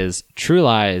home is True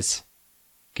Lies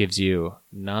gives you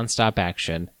nonstop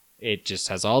action. It just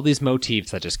has all these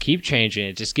motifs that just keep changing.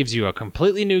 It just gives you a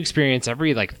completely new experience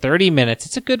every 30 minutes.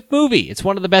 It's a good movie. It's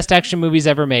one of the best action movies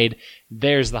ever made.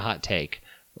 There's the hot take.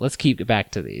 Let's keep it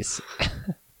back to these.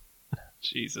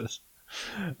 Jesus.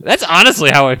 That's honestly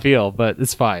how I feel, but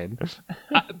it's fine.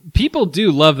 People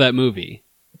do love that movie.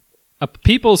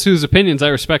 People whose opinions I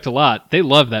respect a lot, they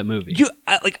love that movie.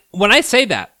 When I say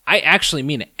that, I actually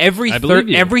mean it. Every I believe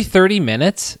you. 30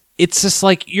 minutes, it's just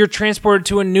like you're transported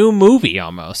to a new movie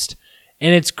almost,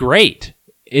 and it's great.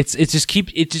 It just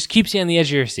keeps you on the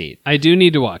edge of your seat. I do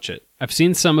need to watch it. I've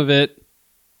seen some of it.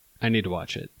 I need to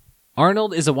watch it.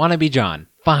 Arnold is a wannabe John.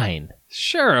 Fine.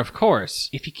 Sure, of course.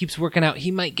 If he keeps working out,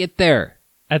 he might get there.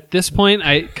 At this point,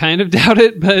 I kind of doubt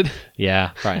it, but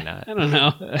Yeah, probably not. I don't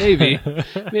know. Maybe.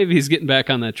 Maybe he's getting back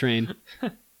on that train.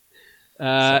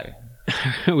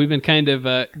 We've been kind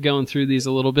of going through these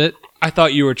a little bit. I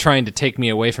thought you were trying to take me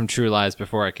away from True Lies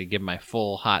before I could give my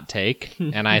full hot take,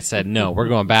 and I said, no, we're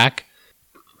going back.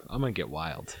 I'm going to get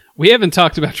wild. We haven't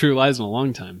talked about True Lies in a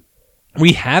long time.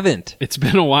 We haven't. It's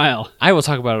been a while. I will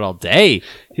talk about it all day.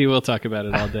 He will talk about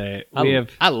it all day.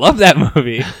 I love that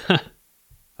movie.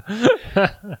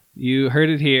 You heard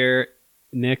it here.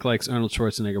 Nick likes Arnold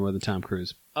Schwarzenegger more than Tom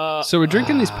Cruise. So we're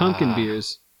drinking these pumpkin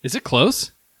beers. Is it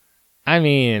close? I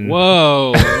mean...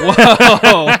 Whoa.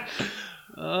 Whoa.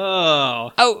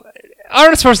 Oh. Oh,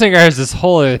 Arnold Schwarzenegger has this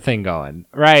whole other thing going,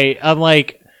 right?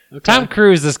 Unlike Okay. Tom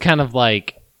Cruise is kind of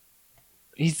like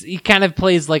he kind of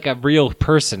plays like a real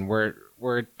person, where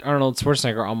Arnold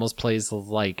Schwarzenegger almost plays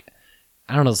like,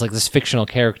 I don't know, it's like this fictional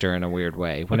character in a weird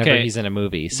way whenever he's in a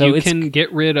movie. So you can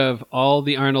get rid of all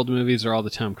the Arnold movies or all the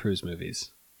Tom Cruise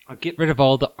movies. I'll get rid of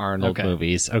all the Arnold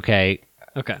movies. Okay.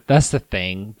 Okay. That's the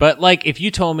thing. But like, if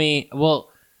you told me,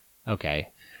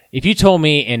 if you told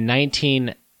me in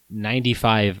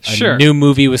 1995 a new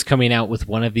movie was coming out with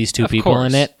one of these two people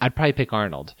in it, I'd probably pick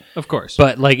Arnold. Of course.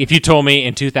 But like, if you told me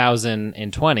in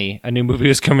 2020 a new movie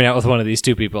was coming out with one of these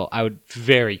two people, I would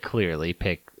very clearly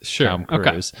pick Tom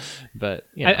Cruise. Okay. But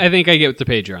you know. I think I get what the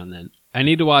page you're on then. I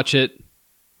need to watch it.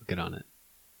 I'll get on it.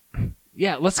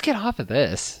 Yeah, let's get off of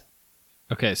this.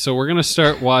 Okay, so we're going to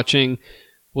start watching.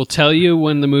 We'll tell you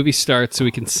when the movie starts so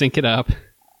we can sync it up.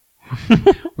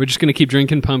 We're just going to keep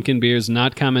drinking pumpkin beers,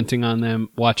 not commenting on them,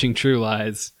 watching True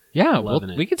Lies. Yeah,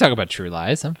 Loving it. we can talk about True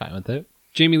Lies. I'm fine with it.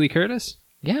 Jamie Lee Curtis?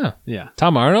 Yeah. Yeah.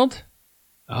 Tom Arnold?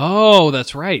 Oh,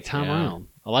 that's right. Tom Arnold.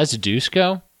 Eliza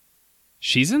Dushku?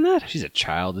 She's in that? She's a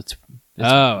child. It's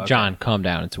okay. John, calm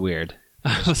down. It's weird.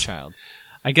 She's a child.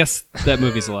 I guess that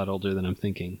movie's a lot older than I'm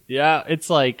thinking. Yeah, it's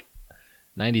like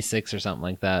 96 or something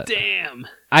like that. Damn.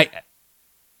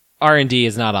 R&D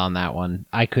is not on that one.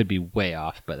 I could be way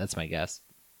off, but that's my guess.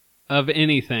 Of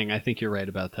anything, I think you're right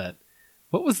about that.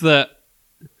 What was the...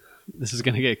 This is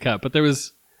going to get cut, but there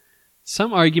was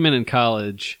some argument in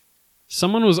college.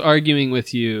 Someone was arguing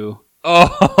with you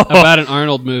about an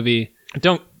Arnold movie. You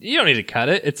don't need to cut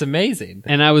it. It's amazing.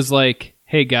 And I was like,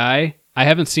 hey, guy, I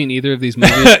haven't seen either of these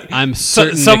movies. I'm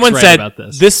certain someone Nick's said right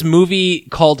about this movie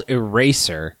called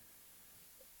Eraser.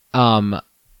 No.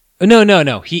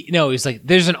 He's like,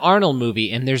 there's an Arnold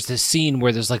movie, and there's this scene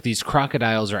where there's like these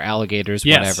crocodiles or alligators,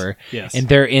 whatever. Yes. And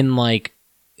they're in like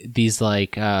these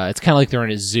like it's kind of like they're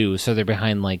in a zoo, so they're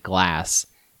behind like glass.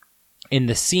 And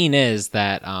the scene is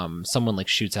that someone like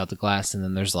shoots out the glass, and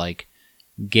then there's like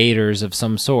gators of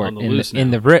some sort on the loose.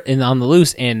 And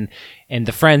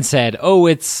the friend said, "Oh,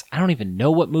 it's I don't even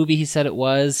know what movie he said it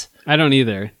was. I don't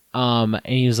either." And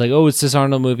he was like, "Oh, it's this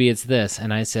Arnold movie. It's this."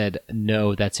 And I said,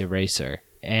 "No, that's Eraser."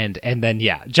 And then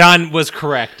John was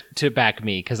correct to back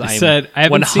me because I am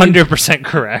 100%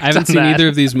 correct. I haven't seen either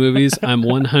of these movies. I'm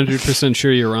 100%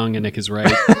 sure you're wrong and Nick is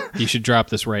right. You should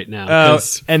drop this right now.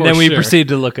 And then we proceeded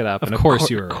to look it up. Of course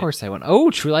you were right. Of course I went,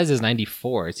 oh, True Lies is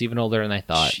 94. It's even older than I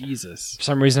thought. Jesus. For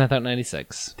some reason I thought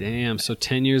 96. Damn, so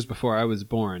 10 years before I was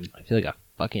born. I feel like a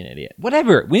fucking idiot.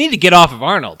 Whatever. We need to get off of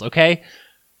Arnold, okay?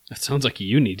 That sounds like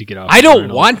you need to get off I of don't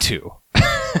Arnold. want to.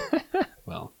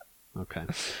 Well, okay.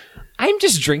 I'm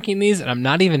just drinking these, and I'm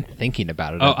not even thinking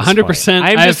about it. Oh, 100%.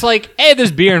 I'm just like, hey,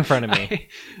 there's beer in front of me.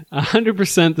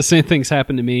 100% the same thing's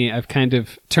happened to me. I've kind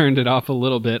of turned it off a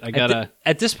little bit.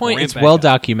 At this point, it's well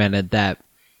documented that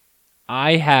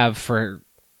I have, for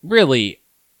really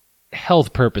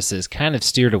health purposes, kind of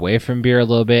steered away from beer a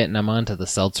little bit, and I'm onto the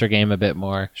seltzer game a bit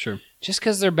more. Sure. Just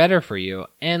because they're better for you.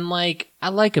 And, like, I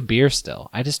like a beer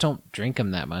still. I just don't drink them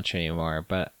that much anymore.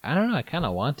 But I don't know. I kind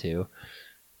of want to.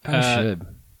 I should.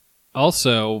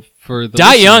 Also, for the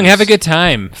Die young, have a good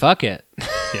time. Fuck it.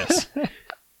 Yes.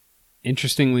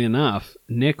 Interestingly enough,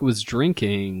 Nick was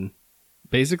drinking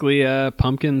basically a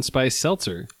pumpkin spice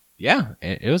seltzer. Yeah,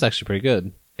 it was actually pretty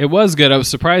good. It was good. I was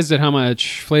surprised at how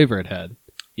much flavor it had.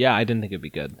 Yeah, I didn't think it'd be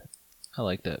good. I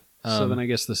liked it. So then I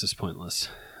guess this is pointless.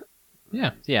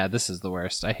 Yeah, this is the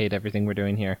worst. I hate everything we're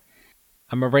doing here.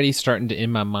 I'm already starting to, in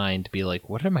my mind, be like,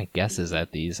 what are my guesses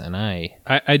at these? And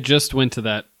I just went to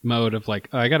that mode of like,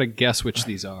 oh, I got to guess which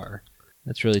these are.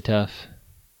 That's really tough.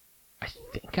 I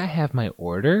think I have my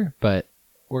order, but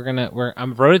I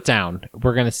wrote it down.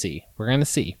 We're going to see. I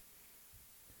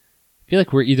feel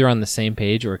like we're either on the same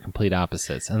page or complete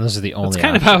opposites, and those are the only That's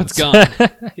kind options. of how it's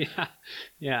gone.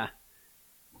 Yeah.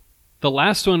 The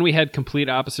last one we had complete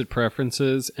opposite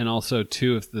preferences and also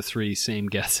 2 of the 3 same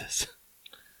guesses.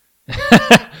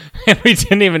 And we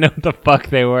didn't even know what the fuck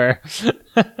they were.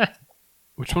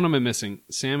 Which one am I missing?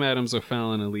 Sam Adams,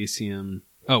 O'Fallon, Elysium.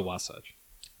 Oh,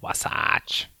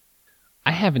 Wasatch.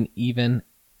 I haven't even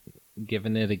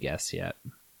given it a guess yet.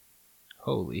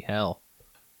 Holy hell.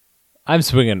 I'm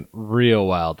swinging real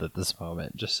wild at this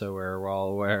moment, just so we're all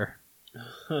aware.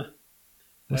 I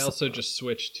also just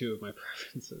switched 2 of my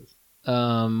preferences.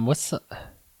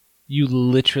 You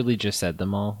literally just said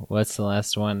them all. What's the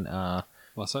last one?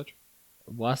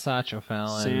 Wasatch,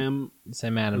 O'Fallon,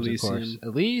 Sam Adams, Elysium. of course.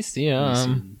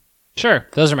 Elysium. Sure,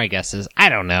 those are my guesses. I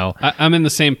don't know. I'm in the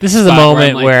same. This is a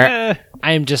moment where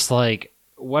I'm just like,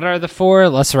 what are the 4?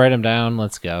 Let's write them down.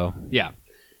 Let's go. Yeah.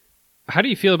 How do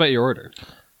you feel about your order?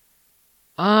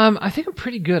 I think I'm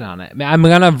pretty good on it. I'm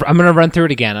gonna run through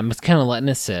it again. I'm just kind of letting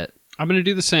it sit. I'm going to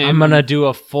do the same. I'm going to do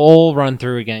a full run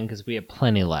through again because we have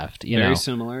plenty left. Very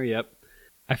similar, yep.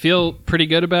 I feel pretty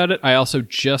good about it. I also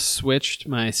just switched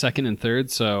my second and third,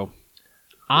 so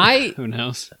who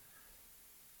knows?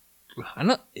 I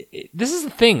don't. This is the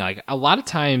thing. Like a lot of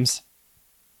times,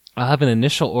 I'll have an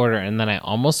initial order and then I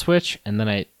almost switch, and then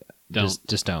I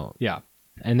just don't. Yeah,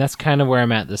 and that's kind of where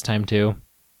I'm at this time too.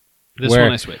 This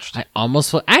one I switched. I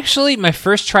almost actually my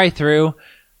first try through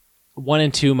 1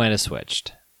 and 2 might have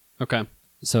switched. Okay.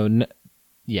 So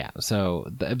yeah.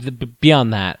 So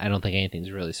beyond that, I don't think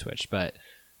anything's really switched. But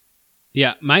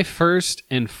yeah, my first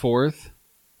and fourth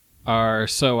are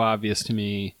so obvious to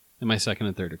me, and my second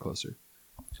and third are closer.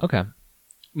 Okay.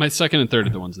 My second and third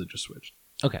are the ones that just switched.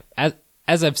 Okay.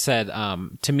 As I've said,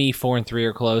 to me 4 and 3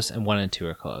 are close, and 1 and 2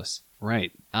 are close.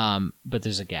 Right. But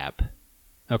there's a gap.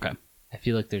 Okay. I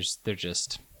feel like there's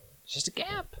just a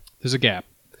gap. There's a gap.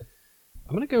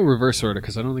 I'm gonna go reverse order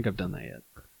because I don't think I've done that yet.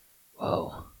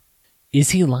 Whoa. Is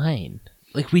he lying?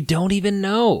 Like, we don't even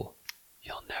know.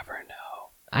 You'll never know.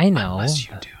 I know. Unless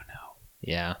you do know.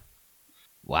 Yeah.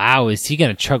 Wow, is he going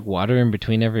to chug water in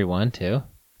between every one, too?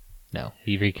 No,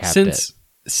 he recapped it.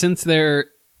 Since they're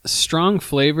strong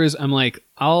flavors, I'm like,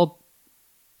 I'll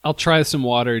try some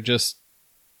water just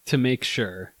to make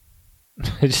sure.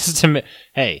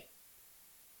 Hey.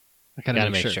 I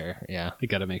gotta make sure. Yeah. I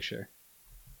gotta make sure.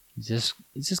 Just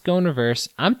go in reverse.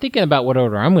 I'm thinking about what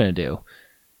order I'm going to do.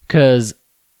 Because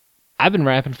I've been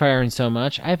rapid firing so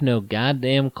much, I have no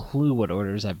goddamn clue what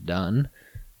orders I've done.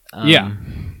 Yeah.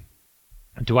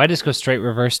 Do I just go straight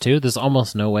reverse too? There's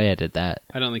almost no way I did that.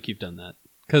 I don't think you've done that.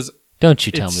 Because don't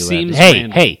you tell me what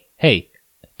I've done. Hey.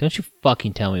 Don't you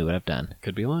fucking tell me what I've done.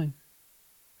 Could be lying.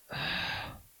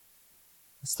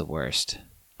 That's the worst.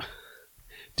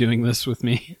 Doing this with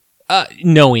me.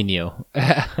 Knowing you.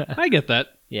 I get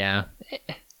that. Yeah.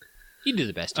 You do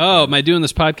the best. Am I doing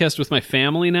this podcast with my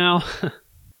family now?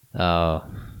 Oh.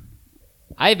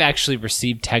 I've actually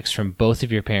received texts from both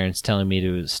of your parents telling me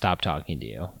to stop talking to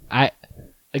you.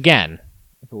 Again,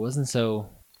 if it wasn't so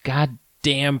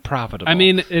goddamn profitable. I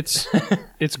mean,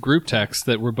 it's group text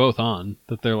that we're both on,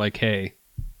 that they're like, hey,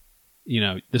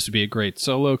 this would be a great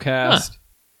solo cast. Huh.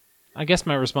 I guess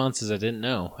my response is I didn't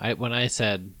know. When I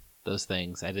said those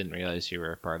things, I didn't realize you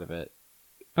were a part of it.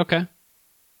 Okay.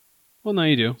 Well, now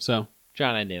you do, so.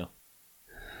 John, I knew.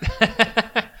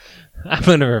 I'm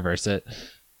going to reverse it.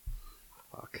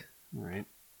 Fuck. All right.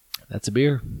 That's a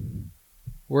beer.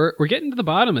 We're getting to the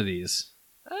bottom of these.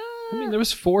 I mean, there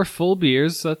was 4 full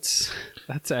beers. That's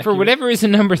accurate. For whatever reason,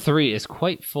 number 3 is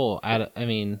quite full.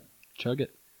 Chug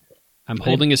it. I'm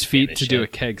holding his feet to do a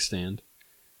keg stand.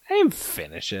 I didn't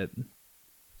finish it.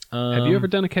 Have you ever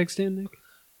done a keg stand, Nick?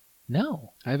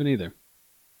 No. I haven't either.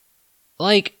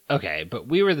 Okay, but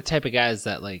we were the type of guys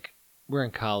that, we're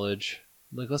in college.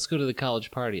 Let's go to the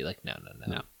college party.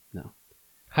 No.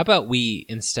 How about we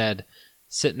instead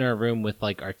sit in our room with,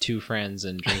 our 2 friends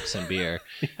and drink some beer?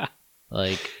 Yeah.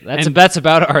 That's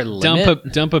about our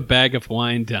limit. Dump a bag of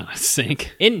wine down a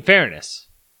sink. In fairness,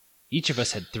 each of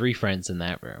us had 3 friends in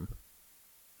that room.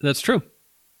 That's true.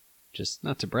 Just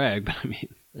not to brag, but I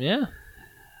mean... Yeah.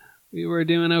 We were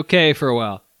doing okay for a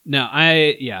while. No,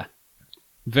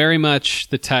 very much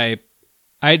the type.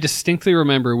 I distinctly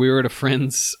remember we were at a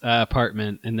friend's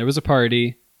apartment, and there was a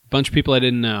party. A bunch of people I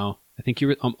didn't know. I think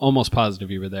I'm almost positive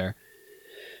you were there.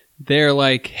 They're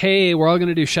like, hey, we're all going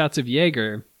to do shots of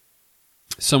Jaeger.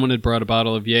 Someone had brought a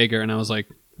bottle of Jaeger, and I was like,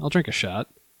 I'll drink a shot.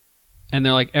 And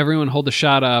they're like, everyone hold the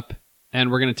shot up,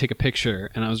 and we're going to take a picture.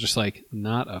 And I was just like,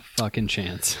 not a fucking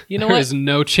chance. You know what? There's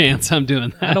no chance I'm doing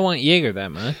that. I don't want Jaeger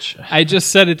that much. I just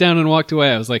set it down and walked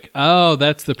away. I was like, oh,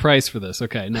 that's the price for this.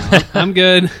 Okay, no, I'm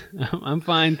good. I'm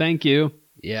fine. Thank you.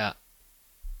 Yeah.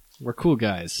 We're cool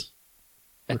guys.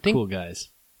 Cool guys.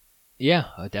 Yeah,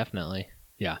 definitely.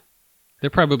 Yeah. They're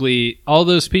probably, all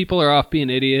those people are off being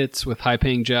idiots with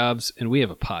high-paying jobs, and we have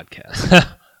a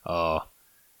podcast. Oh.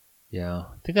 Yeah.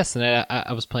 I think that's the night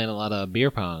I was playing a lot of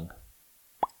beer pong.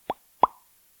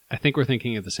 I think we're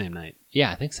thinking of the same night.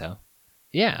 Yeah, I think so.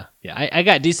 Yeah. I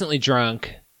got decently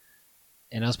drunk,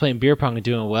 and I was playing beer pong and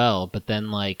doing well, but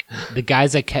then, the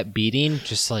guys I kept beating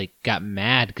just, got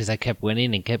mad because I kept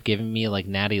winning and kept giving me,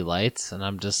 natty lights, and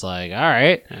I'm just like, all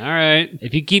right.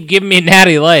 If you keep giving me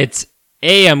natty lights,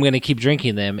 A, I'm going to keep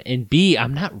drinking them, and B,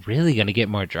 I'm not really going to get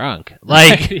more drunk.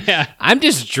 Yeah. I'm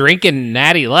just drinking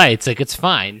natty lights. It's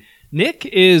fine. Nick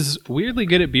is weirdly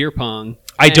good at beer pong.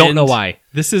 I don't know why.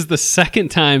 This is the second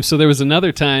time. So there was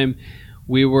another time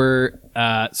we were...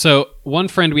 so one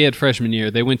friend we had freshman year,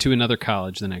 they went to another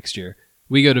college the next year.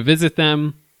 We go to visit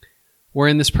them. We're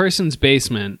in this person's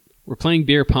basement. We're playing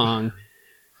beer pong.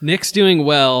 Nick's doing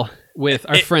well. with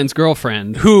our friend's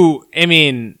girlfriend. Who, I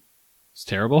mean, It's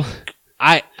terrible.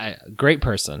 I great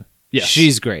person. Yes.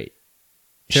 She's great.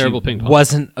 Terrible She ping pong.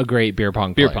 Wasn't a great beer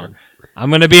pong Beer player. pong. I'm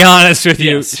going to be honest with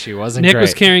you. Yes. She wasn't Nick great.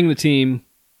 was carrying the team,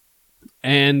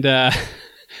 and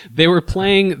they were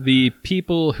playing the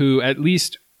people who, at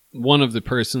least one of the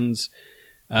persons,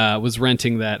 was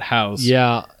renting that house.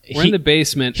 Yeah. We're in the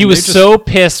basement. He and was they're so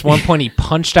pissed. One point, he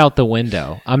punched out the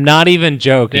window. I'm not even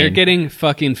joking. They're getting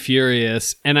fucking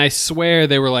furious, and I swear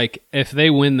they were like, if they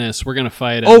win this, we're going to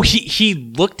fight it. Oh, he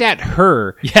looked at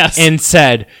her Yes. and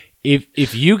said,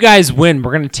 if you guys win,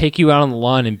 we're going to take you out on the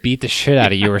lawn and beat the shit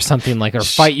out of you or something like, or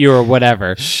fight you or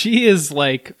whatever. She is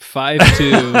like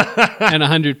 5'2" and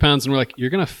 100 pounds, and we're like,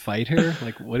 you're going to fight her?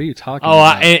 Like, what are you talking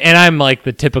about? And I'm like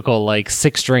the typical like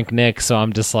 6-drink Nick, so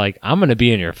I'm just like, I'm going to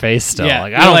be in your face still. Yeah,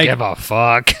 like, you're I don't like- give a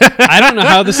fuck. I don't know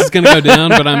how this is going to go down,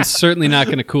 but I'm certainly not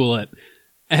going to cool it.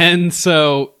 And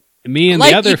so me and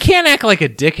Like, the other... you can't act like a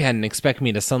dickhead and expect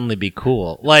me to suddenly be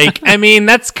cool. Like, I mean,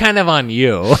 that's kind of on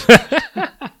you.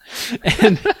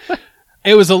 And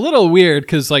it was a little weird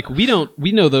because like we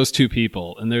know those two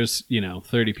people, and there's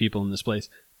 30 people in this place.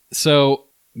 So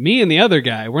me and the other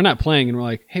guy, we're not playing, and we're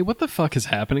like, hey, what the fuck is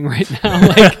happening right now?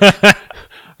 Like,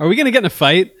 are we gonna get in a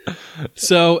fight?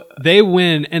 So they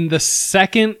win, and the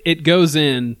second it goes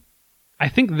in, I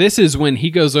think this is when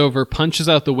he goes over, punches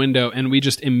out the window, and we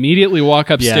just immediately walk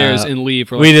upstairs Yeah. and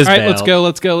leave. We're We like, just all right, let's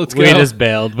bailed. go. We just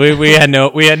bailed. We had no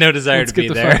desire Let's to get be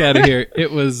the there. fuck out of here.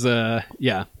 It was,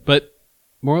 yeah. But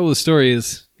moral of the story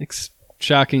is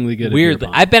shockingly good. Weirdly, at beer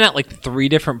pong. I've been at like 3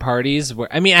 different parties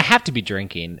where, I mean, I have to be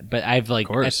drinking, but I've like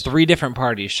at course. 3 different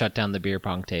parties shut down the beer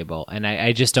pong table, and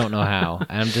I just don't know how.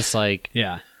 I'm just like,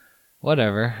 Yeah.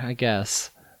 whatever, I guess.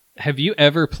 Have you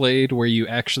ever played where you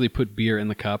actually put beer in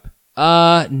the cup?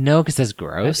 No, because that's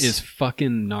gross. That is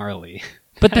fucking gnarly.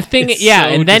 But the thing, is yeah, so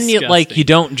and then you disgusting.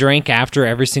 don't drink after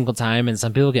every single time, and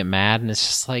some people get mad, and it's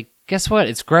just like, guess what?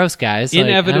 It's gross, guys. Like,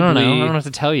 Inevitably- I don't know what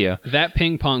to tell you. That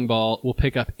ping pong ball will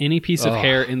pick up any piece of Ugh.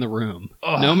 hair in the room.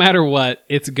 No matter what,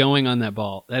 it's going on that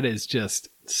ball. That is just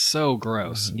so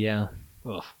gross. Yeah,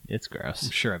 Ugh. it's gross.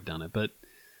 I'm sure I've done it, but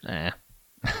Eh.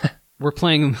 we're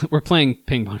playing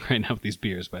ping pong right now with these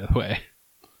beers, by the way.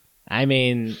 I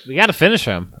mean, we got to finish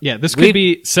them. Yeah, this could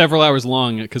be several hours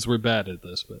long because we're bad at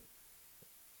this, but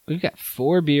We've got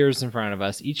 4 beers in front of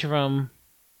us. Each of them,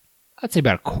 I'd say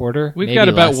about a quarter. we've maybe got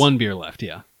about less. 1 beer left.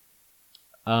 Yeah.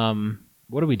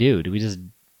 What do we do? Do we just?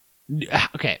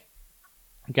 Okay.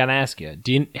 I gotta ask you.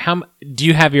 Do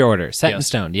you have your order set in Yes.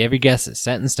 stone? Do you have your guesses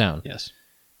set in stone? Yes.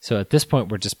 So at this point,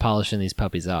 we're just polishing these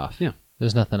puppies off. Yeah.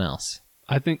 There's nothing else.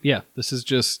 I think, yeah, this is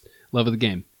just love of the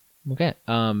game. Okay.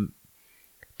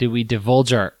 Do we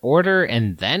divulge our order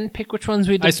and then pick which ones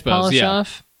we I suppose, polish yeah.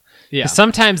 off? Yeah. 'Cause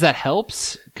sometimes that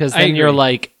helps because I then you're agree.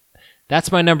 like,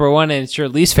 that's my number one and it's your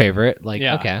least favorite. Like,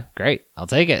 Yeah. okay, great. I'll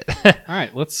take it. All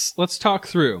right, let's talk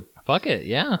through. Fuck it.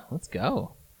 Yeah. Let's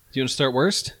go. Do you want to start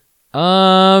worst?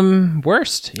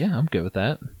 Worst. Yeah, I'm good with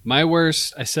that. My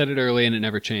worst, I said it early and it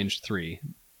never changed. 3,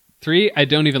 I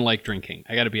don't even like drinking.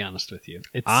 I got to be honest with you.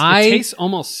 It tastes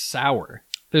almost sour.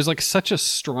 There's like such a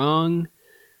strong,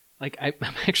 like I'm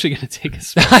actually going to take a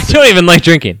sip. I don't even like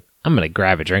drinking. I'm going to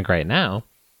grab a drink right now.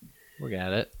 Look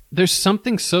at it. There's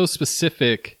something so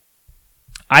specific.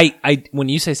 I when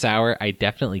you say sour, I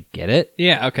definitely get it.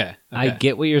 Yeah, okay. I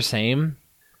get what you're saying.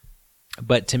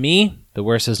 But to me, the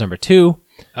worst is number 2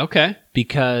 Okay.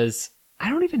 because I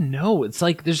don't even know. It's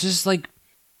like there's just like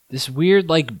this weird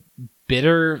like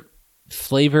bitter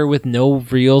flavor with no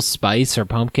real spice or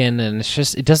pumpkin, and it's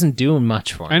just it doesn't do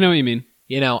much for me. I know what you mean.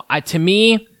 You know, to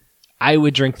me, I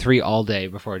would drink 3 all day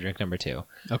before I drink number 2.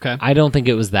 Okay. I don't think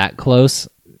it was that close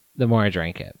the more I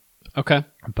drank it. Okay.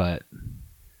 But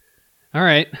All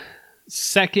right.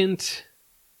 Second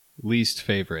least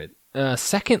favorite.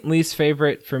 second least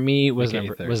favorite for me was Okay,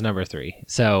 third. number 3.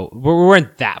 So we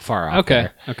weren't that far off. Okay.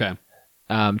 there.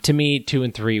 Okay. To me, 2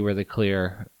 and 3 were the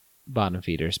clear bottom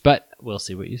feeders, but we'll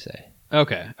see what you say.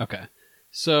 Okay. Okay.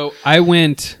 So I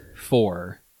went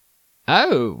 4,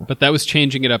 Oh, but that was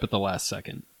changing it up at the last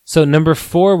second. so number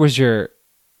 4 was your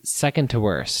second to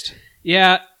worst.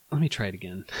 Yeah. Let me try it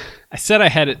again. I said I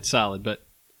had it solid, but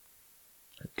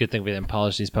Good thing we didn't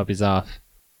polish these puppies off.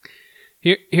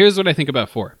 here's what I think about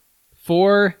 4.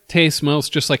 4 tastes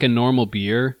most just like a normal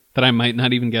beer that I might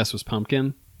not even guess was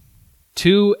pumpkin.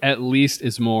 2 at least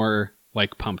is more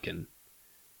like pumpkin.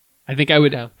 I think I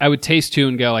would taste 2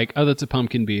 and go like, oh, that's a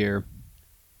pumpkin beer.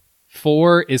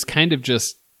 4 is kind of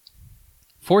just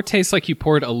 4 tastes like you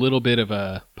poured a little bit of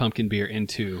a pumpkin beer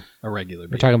into a regular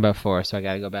beer. We're talking about 4, so I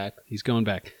gotta go back. He's going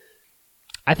back.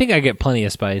 I think I get plenty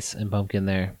of spice and pumpkin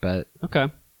there, but Okay.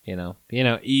 You know,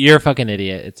 you're a fucking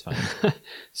idiot. It's fine.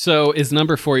 So is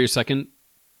number 4 your second?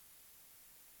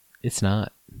 It's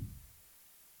not.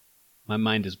 My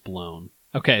mind is blown.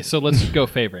 Okay, so let's go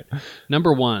favorite.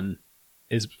 Number 1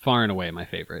 is far and away my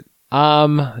favorite.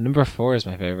 Number 4 is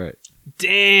my favorite.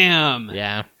 Damn.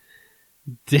 Yeah.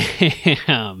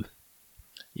 Damn.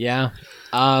 Yeah.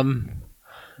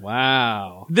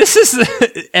 Wow. This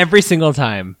is every single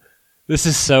time. This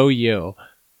is so you.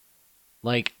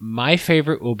 Like, my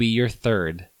favorite will be your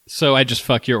third. So I just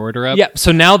fuck your order up? Yep.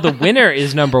 So now the winner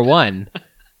is number 1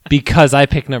 because I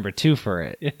picked number 2 for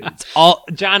it. Yeah. It's all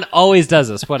John always does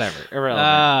this. Whatever.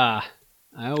 Irrelevant.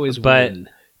 I always But win.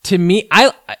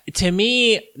 to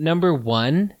me, number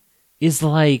 1 is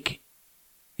like,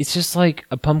 it's just like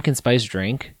a pumpkin spice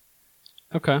drink.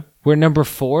 Okay. Where number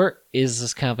 4 is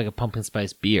just kind of like a pumpkin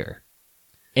spice beer.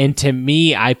 And to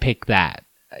me, I pick that.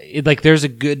 Like, there's a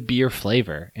good beer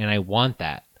flavor, and I want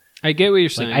that. I get what you're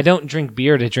saying. Like, I don't drink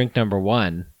beer to drink number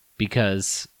 1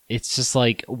 because it's just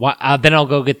like, then I'll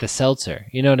go get the seltzer.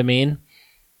 You know what I mean?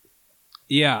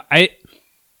 Yeah, I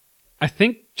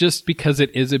think just because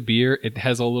it is a beer, it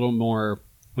has a little more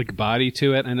like body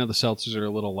to it. I know the seltzers are a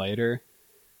little lighter,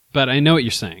 but I know what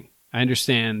you're saying. I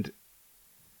understand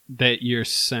that you're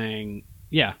saying,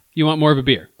 yeah, you want more of a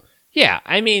beer. Yeah,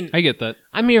 I mean, I get that.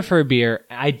 I'm here for a beer.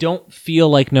 I don't feel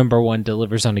like number 1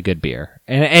 delivers on a good beer.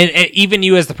 And even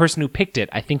you as the person who picked it,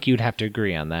 I think you'd have to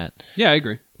agree on that. Yeah, I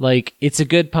agree. Like, it's a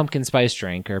good pumpkin spice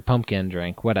drink or pumpkin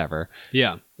drink, whatever.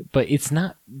 Yeah. But it's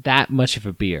not that much of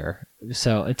a beer.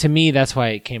 So to me, that's why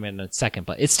it came in at second.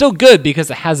 But it's still good because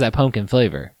it has that pumpkin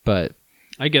flavor. But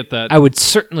I get that. I would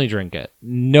certainly drink it.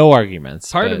 No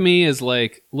arguments. Part of me is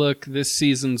like, look, this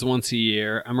season's once a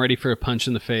year. I'm ready for a punch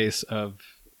in the face of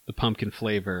the pumpkin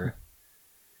flavor.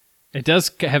 It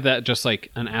does have that, just like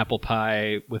an apple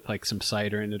pie with like some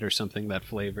cider in it or something, that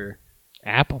flavor.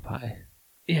 Apple pie.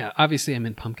 Yeah, obviously I'm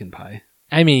in pumpkin pie.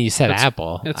 I mean, you said That's-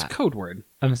 apple. It's a code word.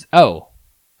 I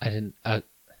didn't.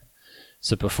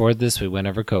 So before this, we went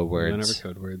over code words. Went over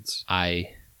code words.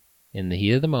 I, in the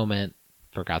heat of the moment,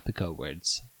 forgot the code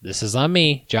words. This is on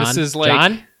me, John. This is like-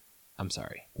 John, I'm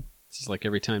sorry. This is like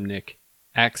every time Nick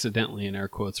accidentally, in air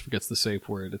quotes, forgets the safe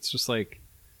word. It's just like,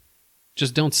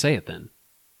 just don't say it then.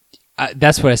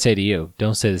 That's what I say to you.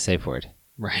 Don't say the safe word.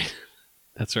 Right.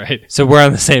 That's right. So we're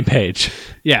on the same page.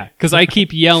 Yeah, because I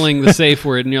keep yelling the safe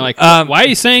word, and you're like, Um, why are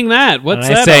you saying that? What's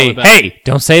And that I say, all about? hey,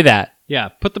 don't say that. Yeah,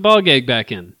 put the ball gag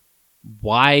back in.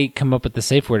 Why come up with the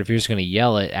safe word if you're just going to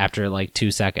yell it after like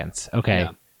 2 seconds? Okay.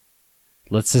 Yeah.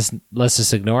 Let's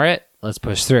just ignore it. Let's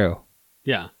push through.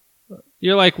 Yeah.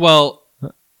 You're like, well,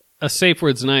 a safe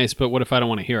word's nice, but what if I don't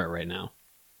want to hear it right now?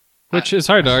 Which is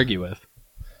hard to argue with.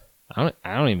 I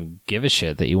don't even give a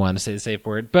shit that you want to say the safe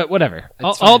word, but whatever.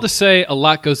 All to say, a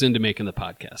lot goes into making the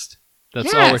podcast.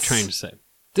 That's all we're Yes. trying to say.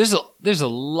 There's a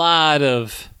lot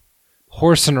of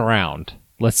horsing around,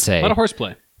 let's say. A lot of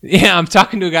horseplay. Yeah, I'm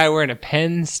talking to a guy wearing a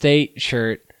Penn State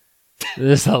shirt.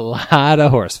 There's a lot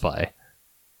of horseplay.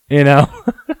 You know?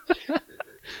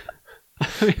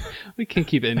 We can't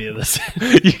keep any of this.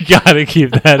 You gotta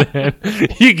keep that in.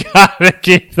 You gotta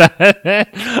keep that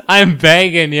in. I'm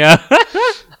begging you.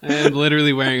 I am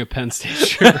literally wearing a Penn State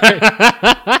shirt. Right?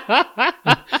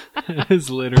 That is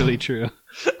literally true.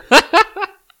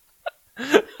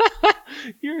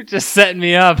 You were just setting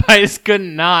me up. I just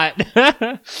couldn't not.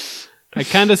 I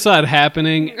kind of saw it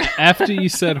happening. After you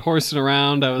said horsing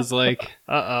around, I was like,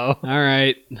 Uh-oh. all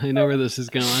right, I know where this is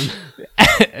going.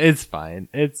 It's fine.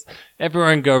 It's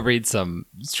everyone go read some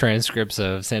transcripts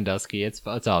of Sandusky. It's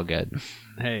all good.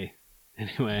 Hey,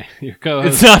 anyway, your It's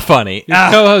co-host, not funny. your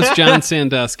co-host John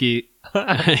Sandusky.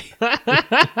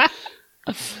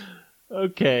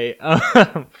 Okay.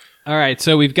 All right,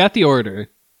 so we've got the order.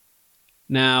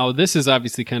 Now, this is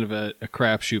obviously kind of a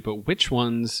crapshoot, but which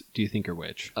ones do you think are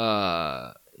which?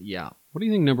 Yeah. What do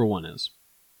you think number 1 is?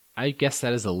 I guess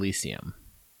that is Elysium.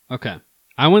 Okay.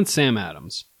 I went Sam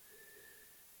Adams.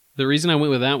 The reason I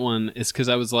went with that one is because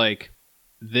I was like,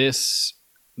 this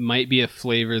might be a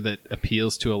flavor that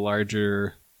appeals to a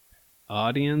larger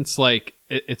audience. Like,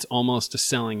 it's almost a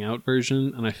selling out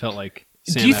version, and I felt like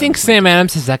Do you think Adams Sam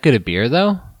Adams is that good a beer,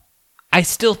 though? I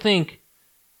still think...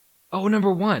 Oh,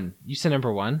 number 1. You said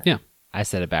number 1? Yeah. I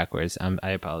said it backwards.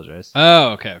 I apologize.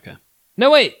 Oh, okay.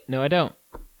 No, wait. No, I don't.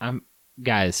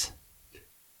 Guys,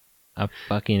 I'm a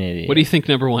fucking idiot. What do you think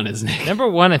number 1 is, Nick? Number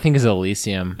 1, I think, is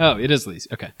Elysium. Oh, it is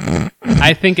Elysium. Okay.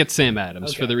 I think it's Sam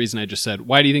Adams Okay. for the reason I just said.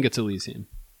 Why do you think it's Elysium?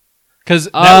 Because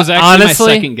that was actually honestly,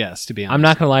 my second guess, to be honest. I'm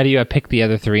not going to lie to you. I picked the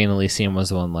other 3, and Elysium was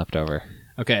the one left over.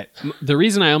 Okay. The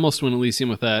reason I almost went Elysium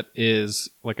with that is,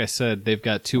 like I said, they've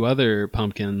got 2 other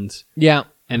pumpkins. Yeah.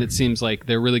 and it seems like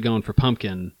they're really going for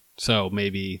pumpkin. So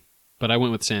maybe, but I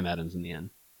went with Sam Adams in the end.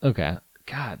 Okay.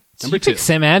 God. So Number you pick 2.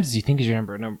 Sam Adams, you think is your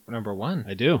number one?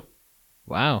 I do,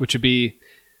 Wow. which would be.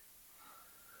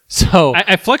 So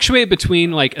I fluctuate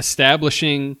between like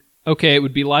establishing. Okay, it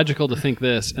would be logical to think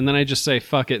this, and then I just say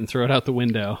fuck it and throw it out the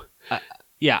window.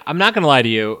 yeah, I'm not gonna lie to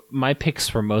you. My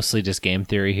picks were mostly just game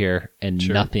theory here and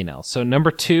Sure. nothing else. So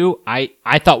number 2, I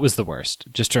thought was the worst.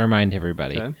 Just to remind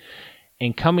everybody. Okay.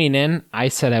 And coming in, I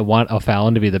said I want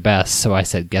O'Fallon to be the best. So I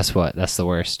said, guess what? That's the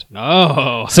worst.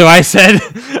 Oh, So I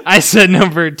said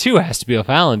number 2 has to be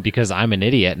O'Fallon because I'm an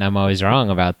idiot and I'm always wrong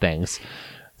about things.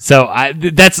 So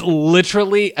that's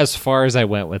literally as far as I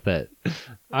went with it.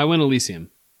 I went Elysium.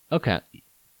 Okay.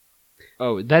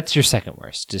 Oh, that's your second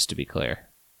worst, just to be clear.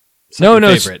 Second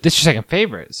no, favorite. this is your second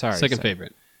favorite. Sorry. Second sorry.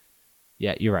 favorite.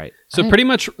 Yeah, you're right. So pretty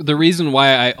much the reason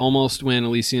why I almost went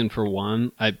Elysium for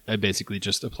 1, I basically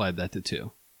just applied that to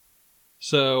 2.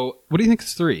 So what do you think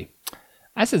is 3?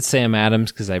 I said Sam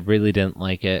Adams because I really didn't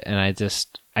like it, and I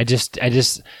just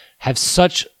have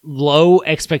such low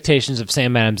expectations of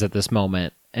Sam Adams at this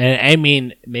moment. And I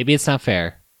mean, maybe it's not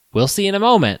fair. We'll see in a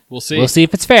moment. We'll see. We'll see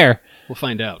if it's fair. We'll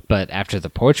find out. But after the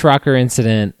porch rocker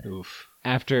incident, Oof.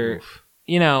 after Oof.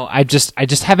 I just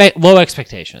have low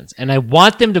expectations, and I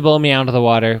want them to blow me out of the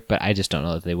water, but I just don't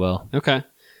know if they will. Okay.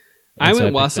 I And so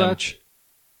went I picked them. Wasatch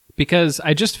because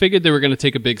I just figured they were going to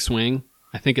take a big swing.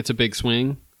 I think it's a big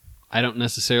swing. I don't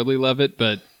necessarily love it,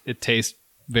 but it tastes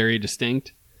very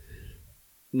distinct.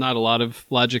 Not a lot of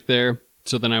logic there.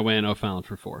 So then I went O'Fallon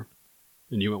for 4.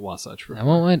 And you went Wasatch for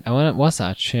 4. I went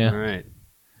Wasatch, yeah. All right.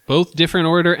 Both different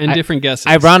order and different guesses.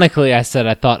 Ironically, I said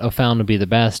I thought O'Fallon would be the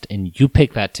best, and you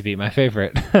picked that to be my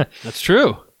favorite. That's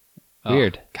true.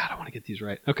 Weird. Oh, God, I want to get these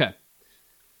right. Okay.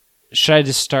 Should I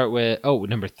just start with? Oh,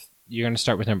 you're going to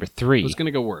start with number 3. I was going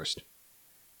to go worst.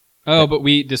 Oh, but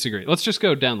we disagree. Let's just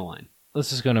go down the line. Let's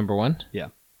just go number 1. Yeah.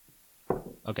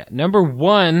 Okay, number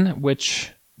 1,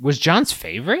 which was John's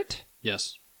favorite.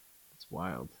 Yes. That's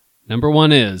wild. Number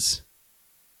 1 is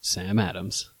Sam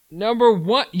Adams. Number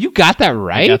 1, you got that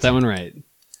right. I got that one right.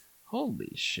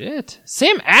 Holy shit!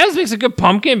 Sam Adams makes a good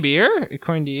pumpkin beer,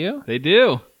 according to you. They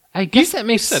do. I guess that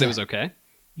makes Said sense. it was okay.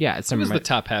 Yeah, it's It was number the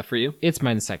top half for you. It's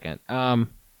mine second.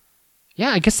 Yeah,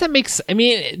 I guess that makes. I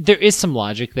mean, there is some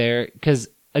logic there because,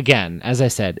 again, as I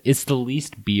said, it's the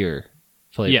least beer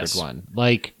flavored Yes. one.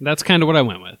 Like, That's kind of what I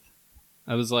went with.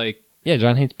 I was like, yeah,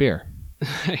 John hates beer. I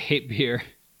hate beer.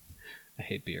 I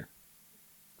hate beer.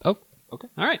 Oh, okay.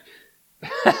 All right.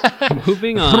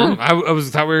 Moving on. I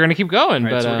thought we were gonna keep going,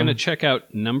 All right, but so we're going to check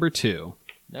out number 2.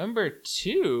 number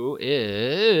 2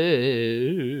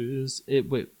 is it.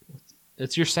 Wait,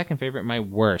 it's your second favorite. My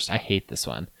worst. I hate this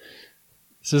one.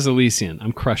 This is Elysian.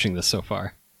 I'm crushing this so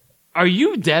far. Are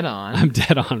you dead on? I'm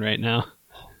dead on right now.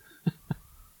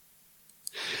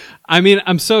 I mean,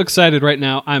 I'm so excited right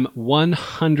now. I'm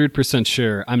 100%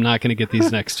 sure I'm not going to get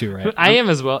these next 2 right. I am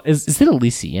as well. Is it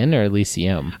Elysian or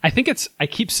Elysium? I think I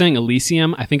keep saying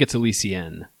Elysium. I think it's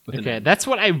Elysian. With an Okay, N. that's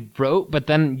what I wrote, but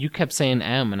then you kept saying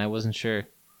M, and I wasn't sure.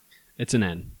 It's an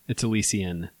N. It's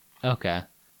Elysian. Okay.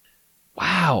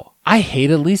 Wow, I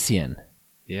hate Elysian.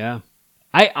 Yeah.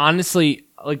 I honestly,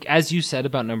 like, as you said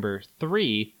about number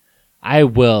 3, I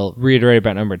will reiterate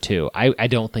about number 2. I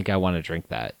don't think I want to drink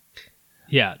that.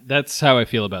 Yeah, that's how I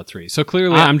feel about 3. So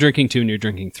clearly I'm drinking 2 and you're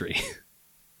drinking 3.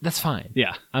 That's fine.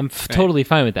 Yeah. I'm totally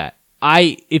fine with that.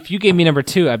 If you gave me number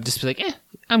 2, I'd just be like,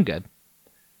 I'm good.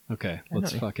 Okay,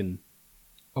 let's fucking...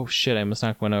 Oh shit, I must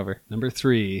knock one over. Number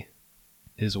 3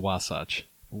 is Wasatch.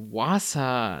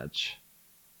 Wasatch.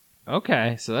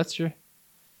 Okay, so that's your...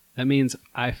 That means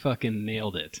I fucking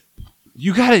nailed it.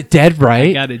 You got it dead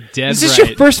right? Got it dead Is this right.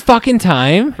 your first fucking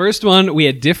time? First one, we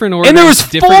had different orders. And there was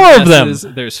different 4 of them!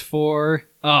 guesses. There's 4.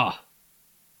 Oh,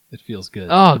 it feels good.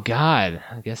 Oh god,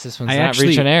 I guess this one's I not actually-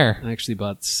 reaching air. I actually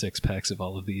bought 6 packs of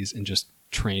all of these and just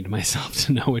trained myself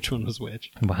to know which one was which.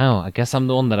 Wow, I guess I'm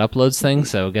the one that uploads things,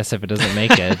 so I guess if it doesn't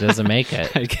make it, it doesn't make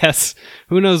it. I guess.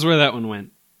 Who knows where that one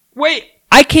went? Wait,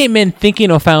 I came in thinking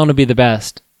O'Fallon would be the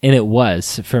best, and it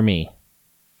was for me.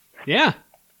 Yeah.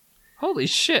 Holy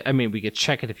shit! I mean, we could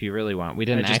check it if you really want. We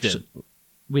didn't I just actually.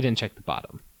 We didn't check the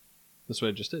bottom. That's what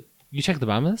I just did. You checked the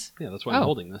bottom of this? Yeah, that's why I'm Oh.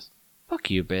 holding this.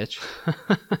 Fuck you, bitch.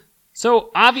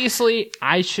 So obviously,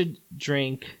 I should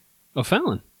drink.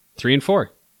 O'Fallon. 3 and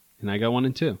 4. And I got 1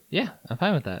 and 2. Yeah, I'm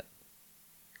fine with that.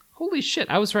 Holy shit,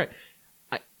 I was right.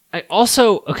 I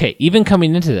also, okay, even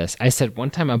coming into this, I said one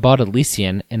time I bought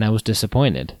Elysian and I was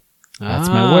disappointed. That's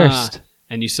my worst.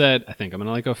 And you said, I think I'm going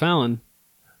to like O'Fallon.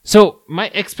 So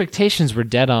my expectations were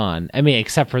dead on. I mean,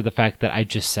 except for the fact that I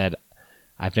just said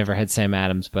I've never had Sam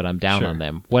Adams, but I'm down Sure. on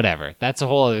them. Whatever. That's a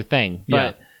whole other thing.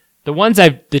 Yeah.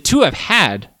 But the two I've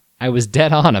had, I was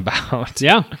dead on about.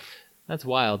 Yeah. That's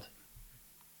wild.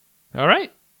 All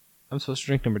right. I'm supposed to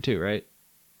drink number 2, right?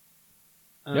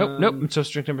 Nope. I'm supposed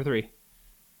to drink number 3.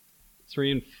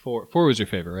 3 and 4. 4 was your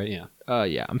favorite, right? Yeah.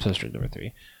 Yeah, I'm supposed to drink number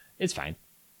 3. It's fine.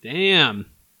 Damn.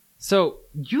 So,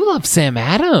 you love Sam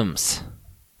Adams.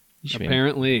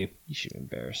 Apparently. You should be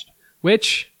embarrassed.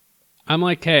 Which, I'm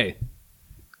like, hey,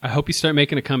 I hope you start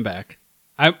making a comeback.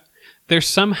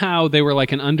 They were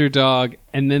like an underdog,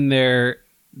 and then they're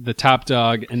the top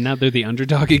dog, and now they're the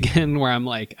underdog again, where I'm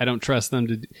like, I don't trust them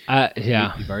to...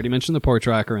 Yeah. You've already mentioned the Porch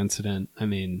Rocker incident. I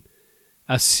mean,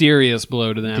 a serious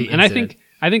blow to them. The And incident.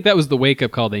 I think that was the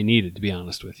wake-up call they needed, to be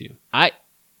honest with you.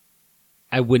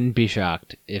 I wouldn't be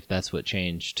shocked if that's what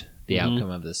changed the Mhm. outcome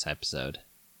of this episode.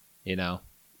 You know?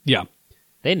 Yeah.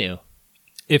 They knew.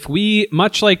 If we,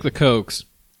 much like the Cokes,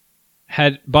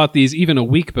 had bought these even a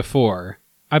week before,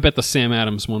 I bet the Sam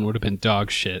Adams one would have been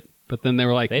dog shit. But then they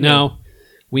were like, They no,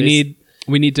 we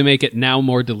need to make it now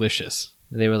more delicious.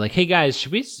 They were like, hey guys,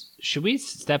 should we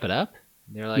step it up?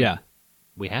 And they were like, Yeah.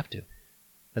 we have to.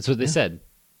 That's what they said.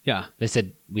 Yeah. They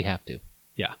said, we have to.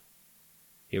 Yeah.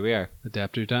 Here we are.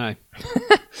 Adapt or die.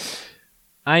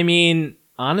 I mean,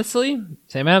 honestly,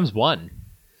 Sam Adams won.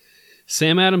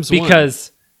 Sam Adams won.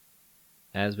 Because,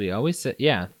 as we always say,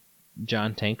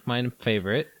 John Tank, my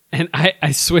favorite. And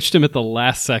I switched him at the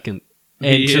last second.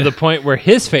 And to the point where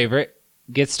his favorite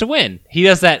gets to win. He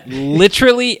does that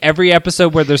literally every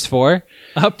episode where there's 4.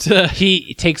 Up to...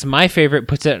 He takes my favorite,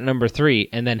 puts it at number 3,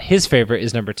 and then his favorite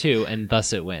is number 2, and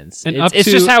thus it wins. And It's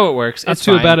just how it works. Up It's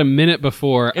to fine. about a minute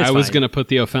before, It's I was fine. going to put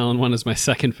the O'Fallon one as my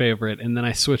second favorite, and then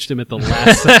I switched him at the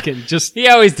last second, just He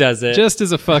always does it. just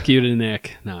as a fuck you to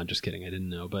Nick. No, I'm just kidding. I didn't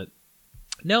know, but...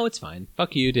 No, it's fine.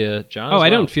 Fuck you to John. Oh, as I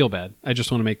well. don't feel bad. I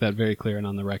just want to make that very clear and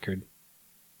on the record.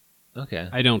 Okay.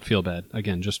 I don't feel bad.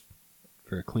 Again, just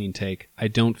for a clean take, I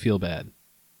don't feel bad.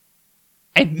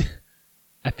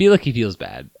 I feel like he feels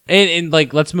bad. And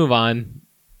like, let's move on.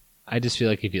 I just feel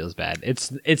like he feels bad. It's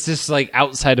just like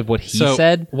outside of what he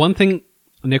said. One thing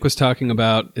Nick was talking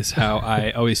about is how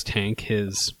I always tank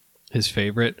his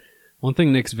favorite. One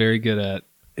thing Nick's very good at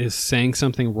is saying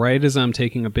something right as I'm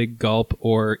taking a big gulp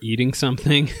or eating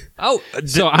something. Oh,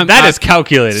 that is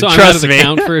calculated. So I'm out Trust of the me.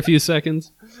 count for a few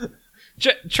seconds.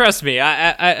 Trust me.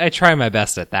 I try my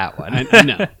best at that one. I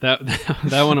know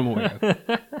that one I'm aware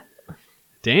of.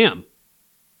 Damn.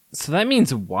 So that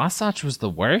means Wasatch was the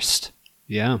worst?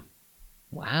 Yeah.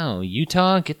 Wow,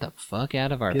 Utah, get the fuck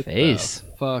out of our Get face.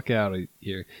 the fuck out of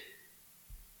here.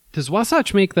 Does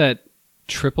Wasatch make that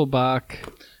triple bock,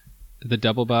 the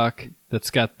double bock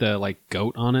that's got the like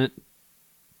goat on it?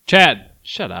 Chad,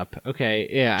 Shut up. Okay,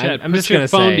 yeah, Chad, I'm put just your gonna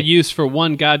phone say, to use for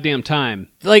one goddamn time.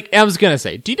 like, I was gonna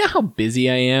say, do you know how busy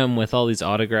I am with all these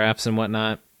autographs and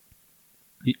whatnot?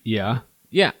 Yeah.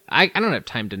 Yeah, I don't have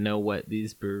time to know what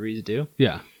these breweries do.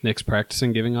 Yeah. Nick's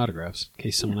practicing giving autographs in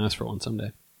case someone asks for one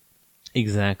someday.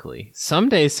 Exactly.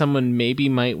 Someday someone maybe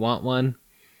might want one,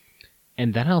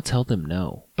 and then I'll tell them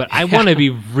no. But I want to be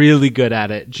really good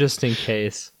at it, just in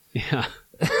case. Yeah.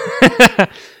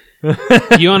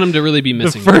 You want him to really be The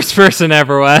missing. first person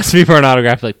ever will ask me for an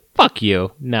autograph, like, fuck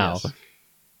you. No.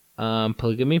 Yes.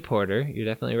 Polygamy Porter. You're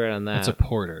definitely right on that. That's a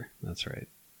porter. That's right.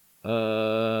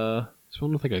 It's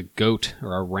one with like a goat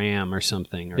or a ram or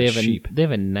something or they a have sheep. they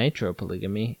have a nitro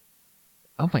polygamy.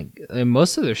 Oh my!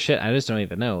 Most of their shit I just don't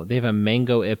even know. They have a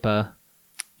mango IPA,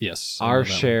 Yes. I know our that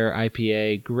one. share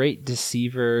IPA, Great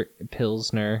Deceiver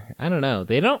Pilsner. I don't know.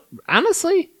 They don't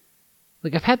honestly.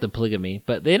 Like I've had the polygamy,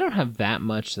 but they don't have that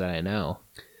much that I know.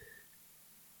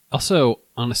 Also,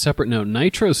 on a separate note,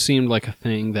 nitro seemed like a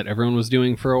thing that everyone was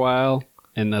doing for a while,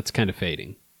 and that's kind of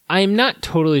fading. I'm not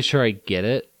totally sure I get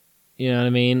it. You know what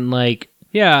I mean? Like,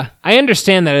 Yeah. I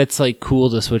understand that it's like cool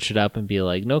to switch it up and be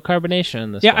like, no carbonation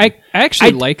in this. Yeah, one. I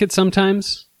actually I- like it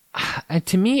sometimes.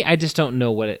 To me, I just don't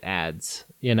know what it adds.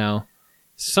 You know?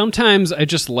 Sometimes I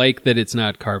just like that it's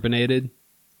not carbonated.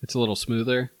 It's a little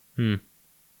smoother. Hmm.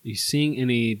 Are you seeing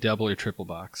any double or triple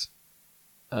box?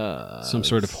 Some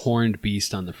sort of horned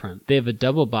beast on the front. They have a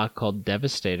double bock called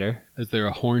Devastator. Is there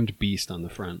a horned beast on the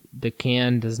front? The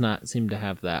can does not seem to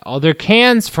have that. All their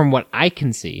cans, from what I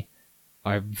can see,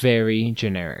 are very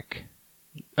generic.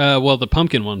 Well, the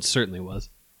pumpkin one certainly was.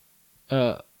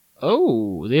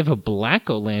 Oh, they have a Black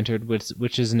O-Lantern,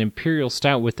 which is an imperial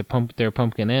stout with their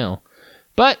pumpkin ale.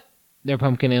 But their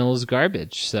pumpkin ale is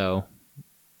garbage, so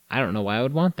I don't know why I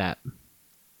would want that.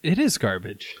 It is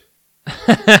garbage.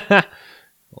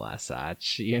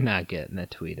 Wasatch, you're not getting a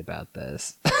tweet about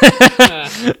this.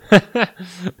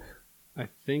 I I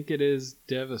think it is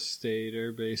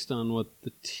Devastator based on what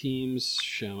the team's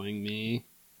showing me.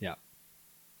 Yeah.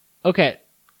 Okay.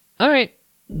 All right.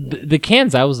 The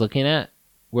cans I was looking at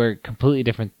were completely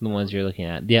different than the ones you're looking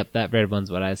at. Yep, that red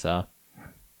one's what I saw.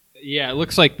 Yeah, it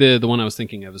looks like the one I was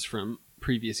thinking of is from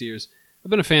previous years. I've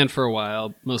been a fan for a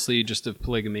while, mostly just of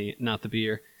polygamy, not the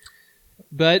beer.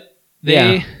 But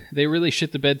they really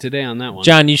shit the bed today on that one.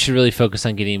 John, you should really focus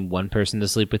on getting one person to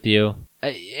sleep with you.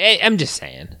 I'm just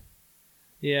saying.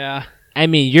 Yeah. I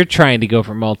mean, you're trying to go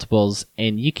for multiples,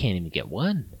 and you can't even get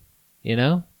one. You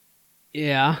know?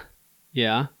 Yeah.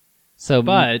 Yeah. So,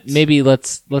 but maybe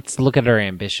let's look at our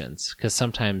ambitions, because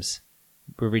sometimes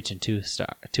we're reaching too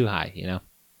high. You know?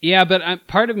 Yeah, but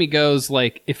part of me goes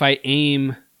like, if I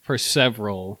aim for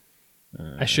several,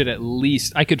 I should at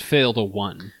least I could fail to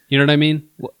one. You know what I mean?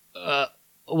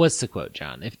 What's the quote,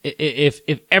 John?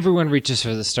 If everyone reaches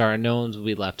for the star, no one will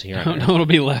be left here. No one will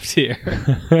be left here.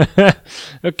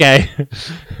 Okay.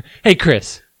 Hey,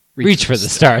 Chris, reach for the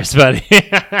stars, buddy.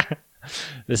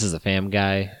 This is a Fam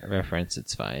Guy reference.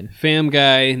 It's fine. Fam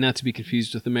Guy, not to be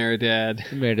confused with the Meridad.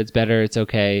 Meridad's better. It's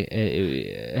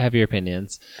okay. Have your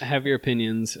opinions. Have your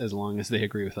opinions as long as they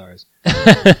agree with ours.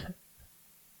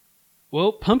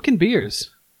 Well, pumpkin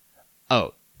beers.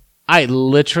 Oh, I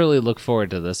literally look forward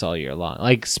to this all year long.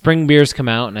 Like, spring beers come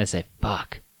out, and I say,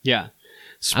 fuck. Yeah.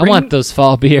 I want those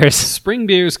fall beers. Spring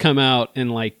beers come out in,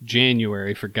 like,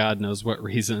 January for God knows what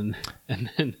reason. And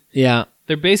then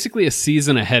they're basically a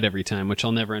season ahead every time, which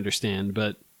I'll never understand.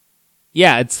 But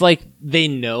yeah, it's like they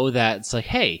know that it's like,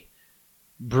 hey,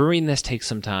 brewing this takes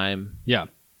some time. Yeah.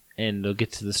 And they'll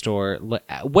get to the store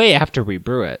way after we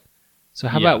brew it. So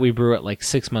how about we brew it like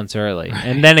 6 months early,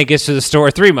 and then it gets to the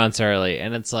store 3 months early,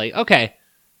 and it's like, okay,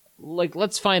 like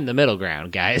let's find the middle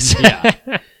ground, guys.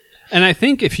 Yeah. And I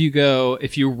think if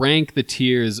you rank the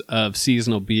tiers of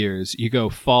seasonal beers, you go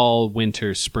fall,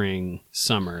 winter, spring,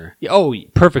 summer. Oh,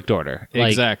 perfect order.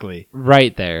 Exactly.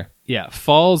 Right there. Yeah.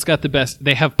 Fall's got the best.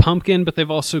 They have pumpkin, but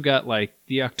they've also got like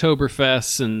the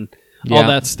Oktoberfest and all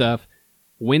that stuff.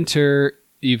 Winter,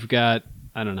 you've got,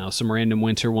 I don't know, some random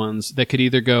winter ones that could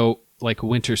either go like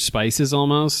winter spices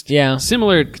almost. Yeah.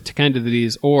 Similar to kind of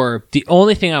these, or... The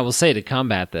only thing I will say to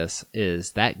combat this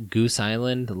is that Goose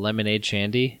Island lemonade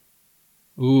shandy.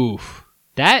 Oof.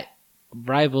 That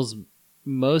rivals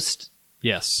most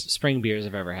yes spring beers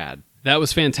I've ever had. That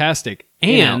was fantastic.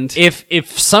 And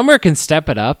if summer can step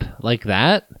it up like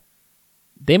that,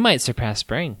 they might surpass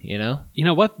spring, you know? You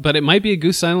know what? But it might be a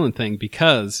Goose Island thing,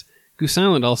 because Goose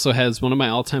Island also has one of my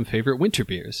all-time favorite winter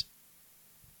beers.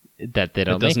 That they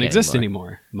don't that doesn't make exist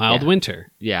anymore. Mild Winter.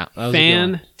 Yeah.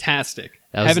 Fantastic.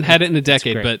 I haven't had it in a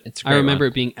decade, but I remember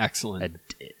it being excellent.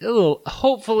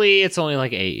 Hopefully it's only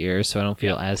like 8 years, so I don't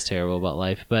feel as terrible about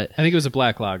life. But I think it was a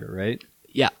black lager, right?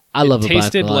 Yeah, I love a black lager. It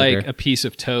tasted like a piece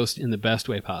of toast in the best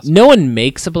way possible. No one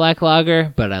makes a black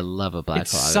lager, but I love a black lager. It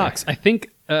sucks. I think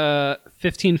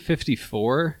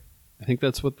 1554, I think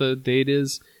that's what the date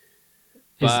is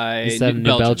by is that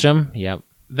New Belgium? Yep.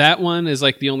 That one is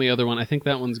like the only other one. I think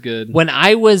that one's good. When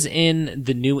I was in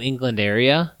the New England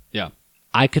area, yeah,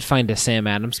 I could find a Sam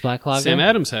Adams black lager. Sam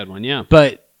Adams had one, yeah.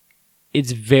 But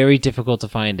it's very difficult to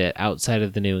find it outside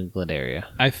of the New England area.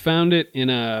 I found it in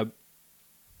a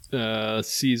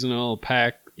seasonal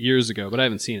pack years ago, but I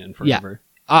haven't seen it in forever.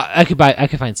 Yeah. I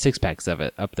could find 6 packs of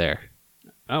it up there.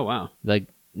 Oh, wow. Like,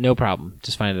 no problem.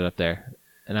 Just find it up there.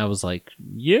 And I was like,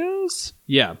 yes.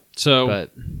 Yeah. So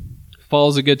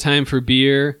fall's a good time for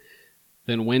beer,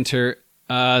 then winter.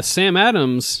 Sam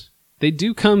Adams, they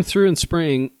do come through in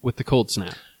spring with the Cold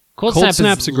Snap. Cold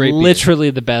Snap's a great literally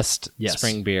beer. The best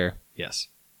spring beer. Yes.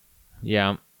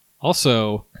 Yeah.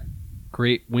 Also,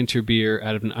 great winter beer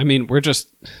out of... I mean, we just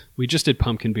did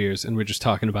pumpkin beers, and we're just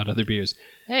talking about other beers.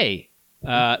 Hey.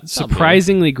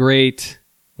 Surprisingly great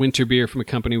winter beer from a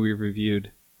company we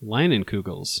reviewed,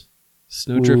 Leinenkugel's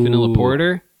Snowdrift Vanilla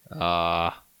Porter.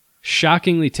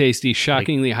 Shockingly tasty,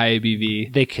 shockingly high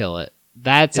ABV. They kill it.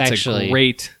 It's actually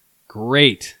a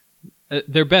great.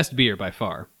 Their best beer by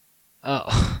far.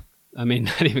 Oh. I mean,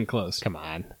 not even close. Come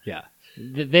on. Yeah.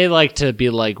 They like to be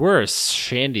like, we're a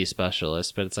shandy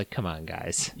specialist, but it's like, come on,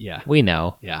 guys. Yeah. We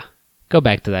know. Yeah. Go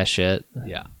back to that shit.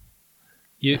 Yeah.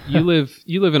 You live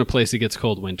in a place that gets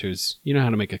cold winters. You know how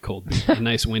to make a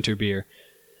nice winter beer.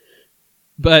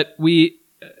 But we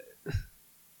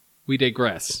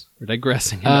digress. We're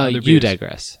digressing into other beers. You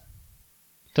digress.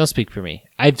 Don't speak for me.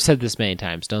 I've said this many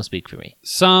times. Don't speak for me.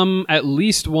 At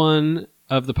least one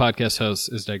of the podcast hosts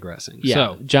is digressing. Yeah,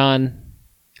 so, John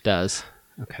does.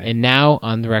 Okay. And now,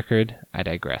 on the record, I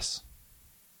digress.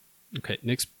 Okay,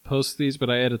 Nick's posts these, but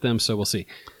I edit them, so we'll see.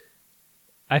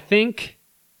 I think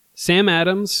Sam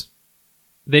Adams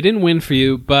they didn't win for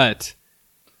you, but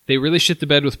they really shit the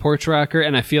bed with Porch Rocker,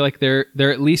 and I feel like they're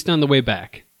at least on the way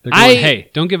back. They're going,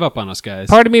 hey, don't give up on us, guys.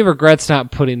 Part of me regrets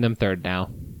not putting them third now.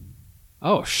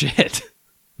 Oh, shit.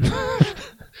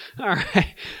 All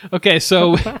right. Okay,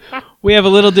 so we have a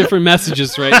little different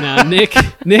messages right now.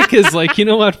 Nick is like, you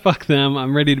know what? Fuck them.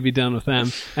 I'm ready to be done with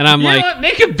them. And I'm like,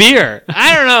 make a beer.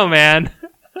 I don't know, man.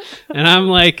 And I'm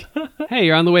like, hey,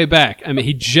 you're on the way back. I mean,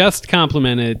 he just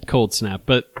complimented Cold Snap,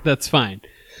 but that's fine.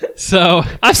 So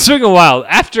I'm swinging wild.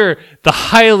 After the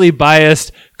highly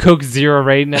biased Coke Zero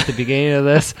rating at the beginning of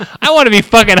this, I want to be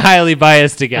fucking highly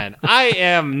biased again. I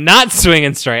am not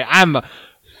swinging straight. I'm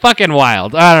fucking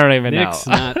wild. I don't even Nick's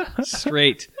know. not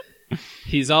straight.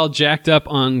 He's all jacked up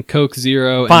on Coke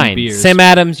Zero Fine. and beers. Sam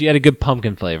Adams, you had a good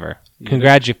pumpkin flavor.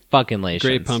 Congratulations.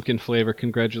 Great pumpkin flavor.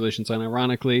 Congratulations on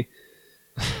Ironically.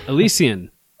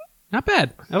 Elysian. Not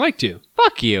bad. I liked you.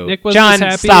 Fuck you. Nick wasn't John, as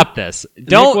happy. stop this.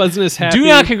 Nick wasn't as happy. Do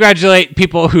not congratulate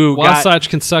people who Wasatch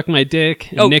can suck my dick.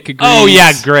 And Nick agrees. Oh,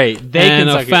 yeah, great. They and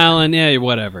can suck O'Fallon, yeah,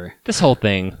 whatever. This whole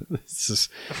thing. This is,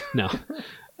 no.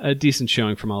 A decent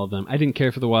showing from all of them. I didn't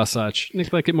care for the Wasatch.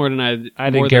 Nick liked it more than I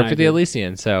didn't care for the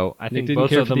Elysian, so I think didn't both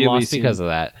care of for them the lost Elysian. because of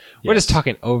that. We're just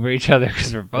talking over each other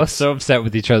because we're both so upset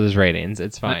with each other's ratings.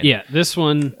 It's fine. Yeah, this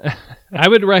one, I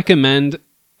would recommend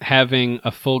having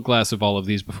a full glass of all of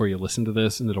these before you listen to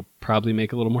this, and it'll probably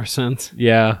make a little more sense.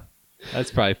 Yeah, that's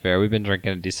probably fair. We've been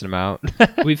drinking a decent amount.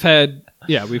 We've had,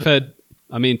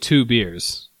 I mean, 2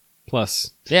 beers plus.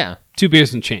 Yeah. 2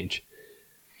 beers and change.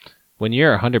 When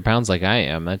you're 100 pounds like I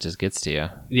am, that just gets to you.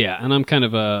 Yeah, and I'm kind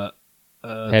of a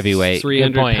heavyweight.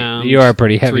 300 Good point. pounds. You are a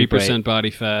pretty heavy 3% body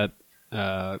fat.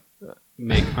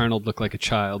 Make Arnold look like a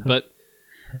child. But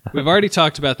we've already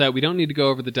talked about that. We don't need to go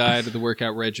over the diet or the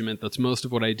workout regimen. That's most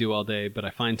of what I do all day, but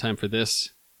I find time for this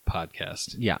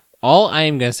podcast. Yeah. All I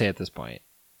am going to say at this point,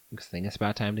 because I think it's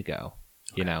about time to go,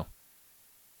 you know,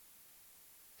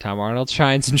 Tom Arnold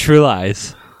shines in True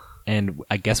Lies. And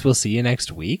I guess we'll see you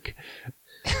next week.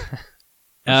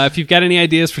 If you've got any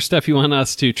ideas for stuff you want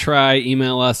us to try,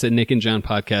 email us at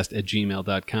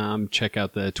nickandjohnpodcast@gmail.com. Check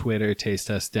out the Twitter, Taste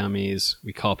Test Dummies.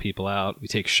 We call people out. We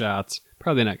take shots.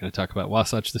 Probably not going to talk about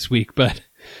Wasatch this week, but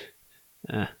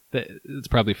it's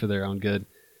probably for their own good.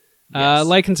 Yes.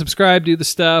 Like and subscribe. Do the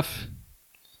stuff.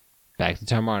 Back to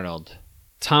Tom Arnold.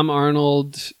 Tom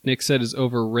Arnold, Nick said, is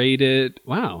overrated.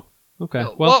 Wow. Okay.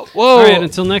 Whoa, Well, whoa. all right.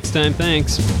 Until next time.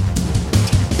 Thanks.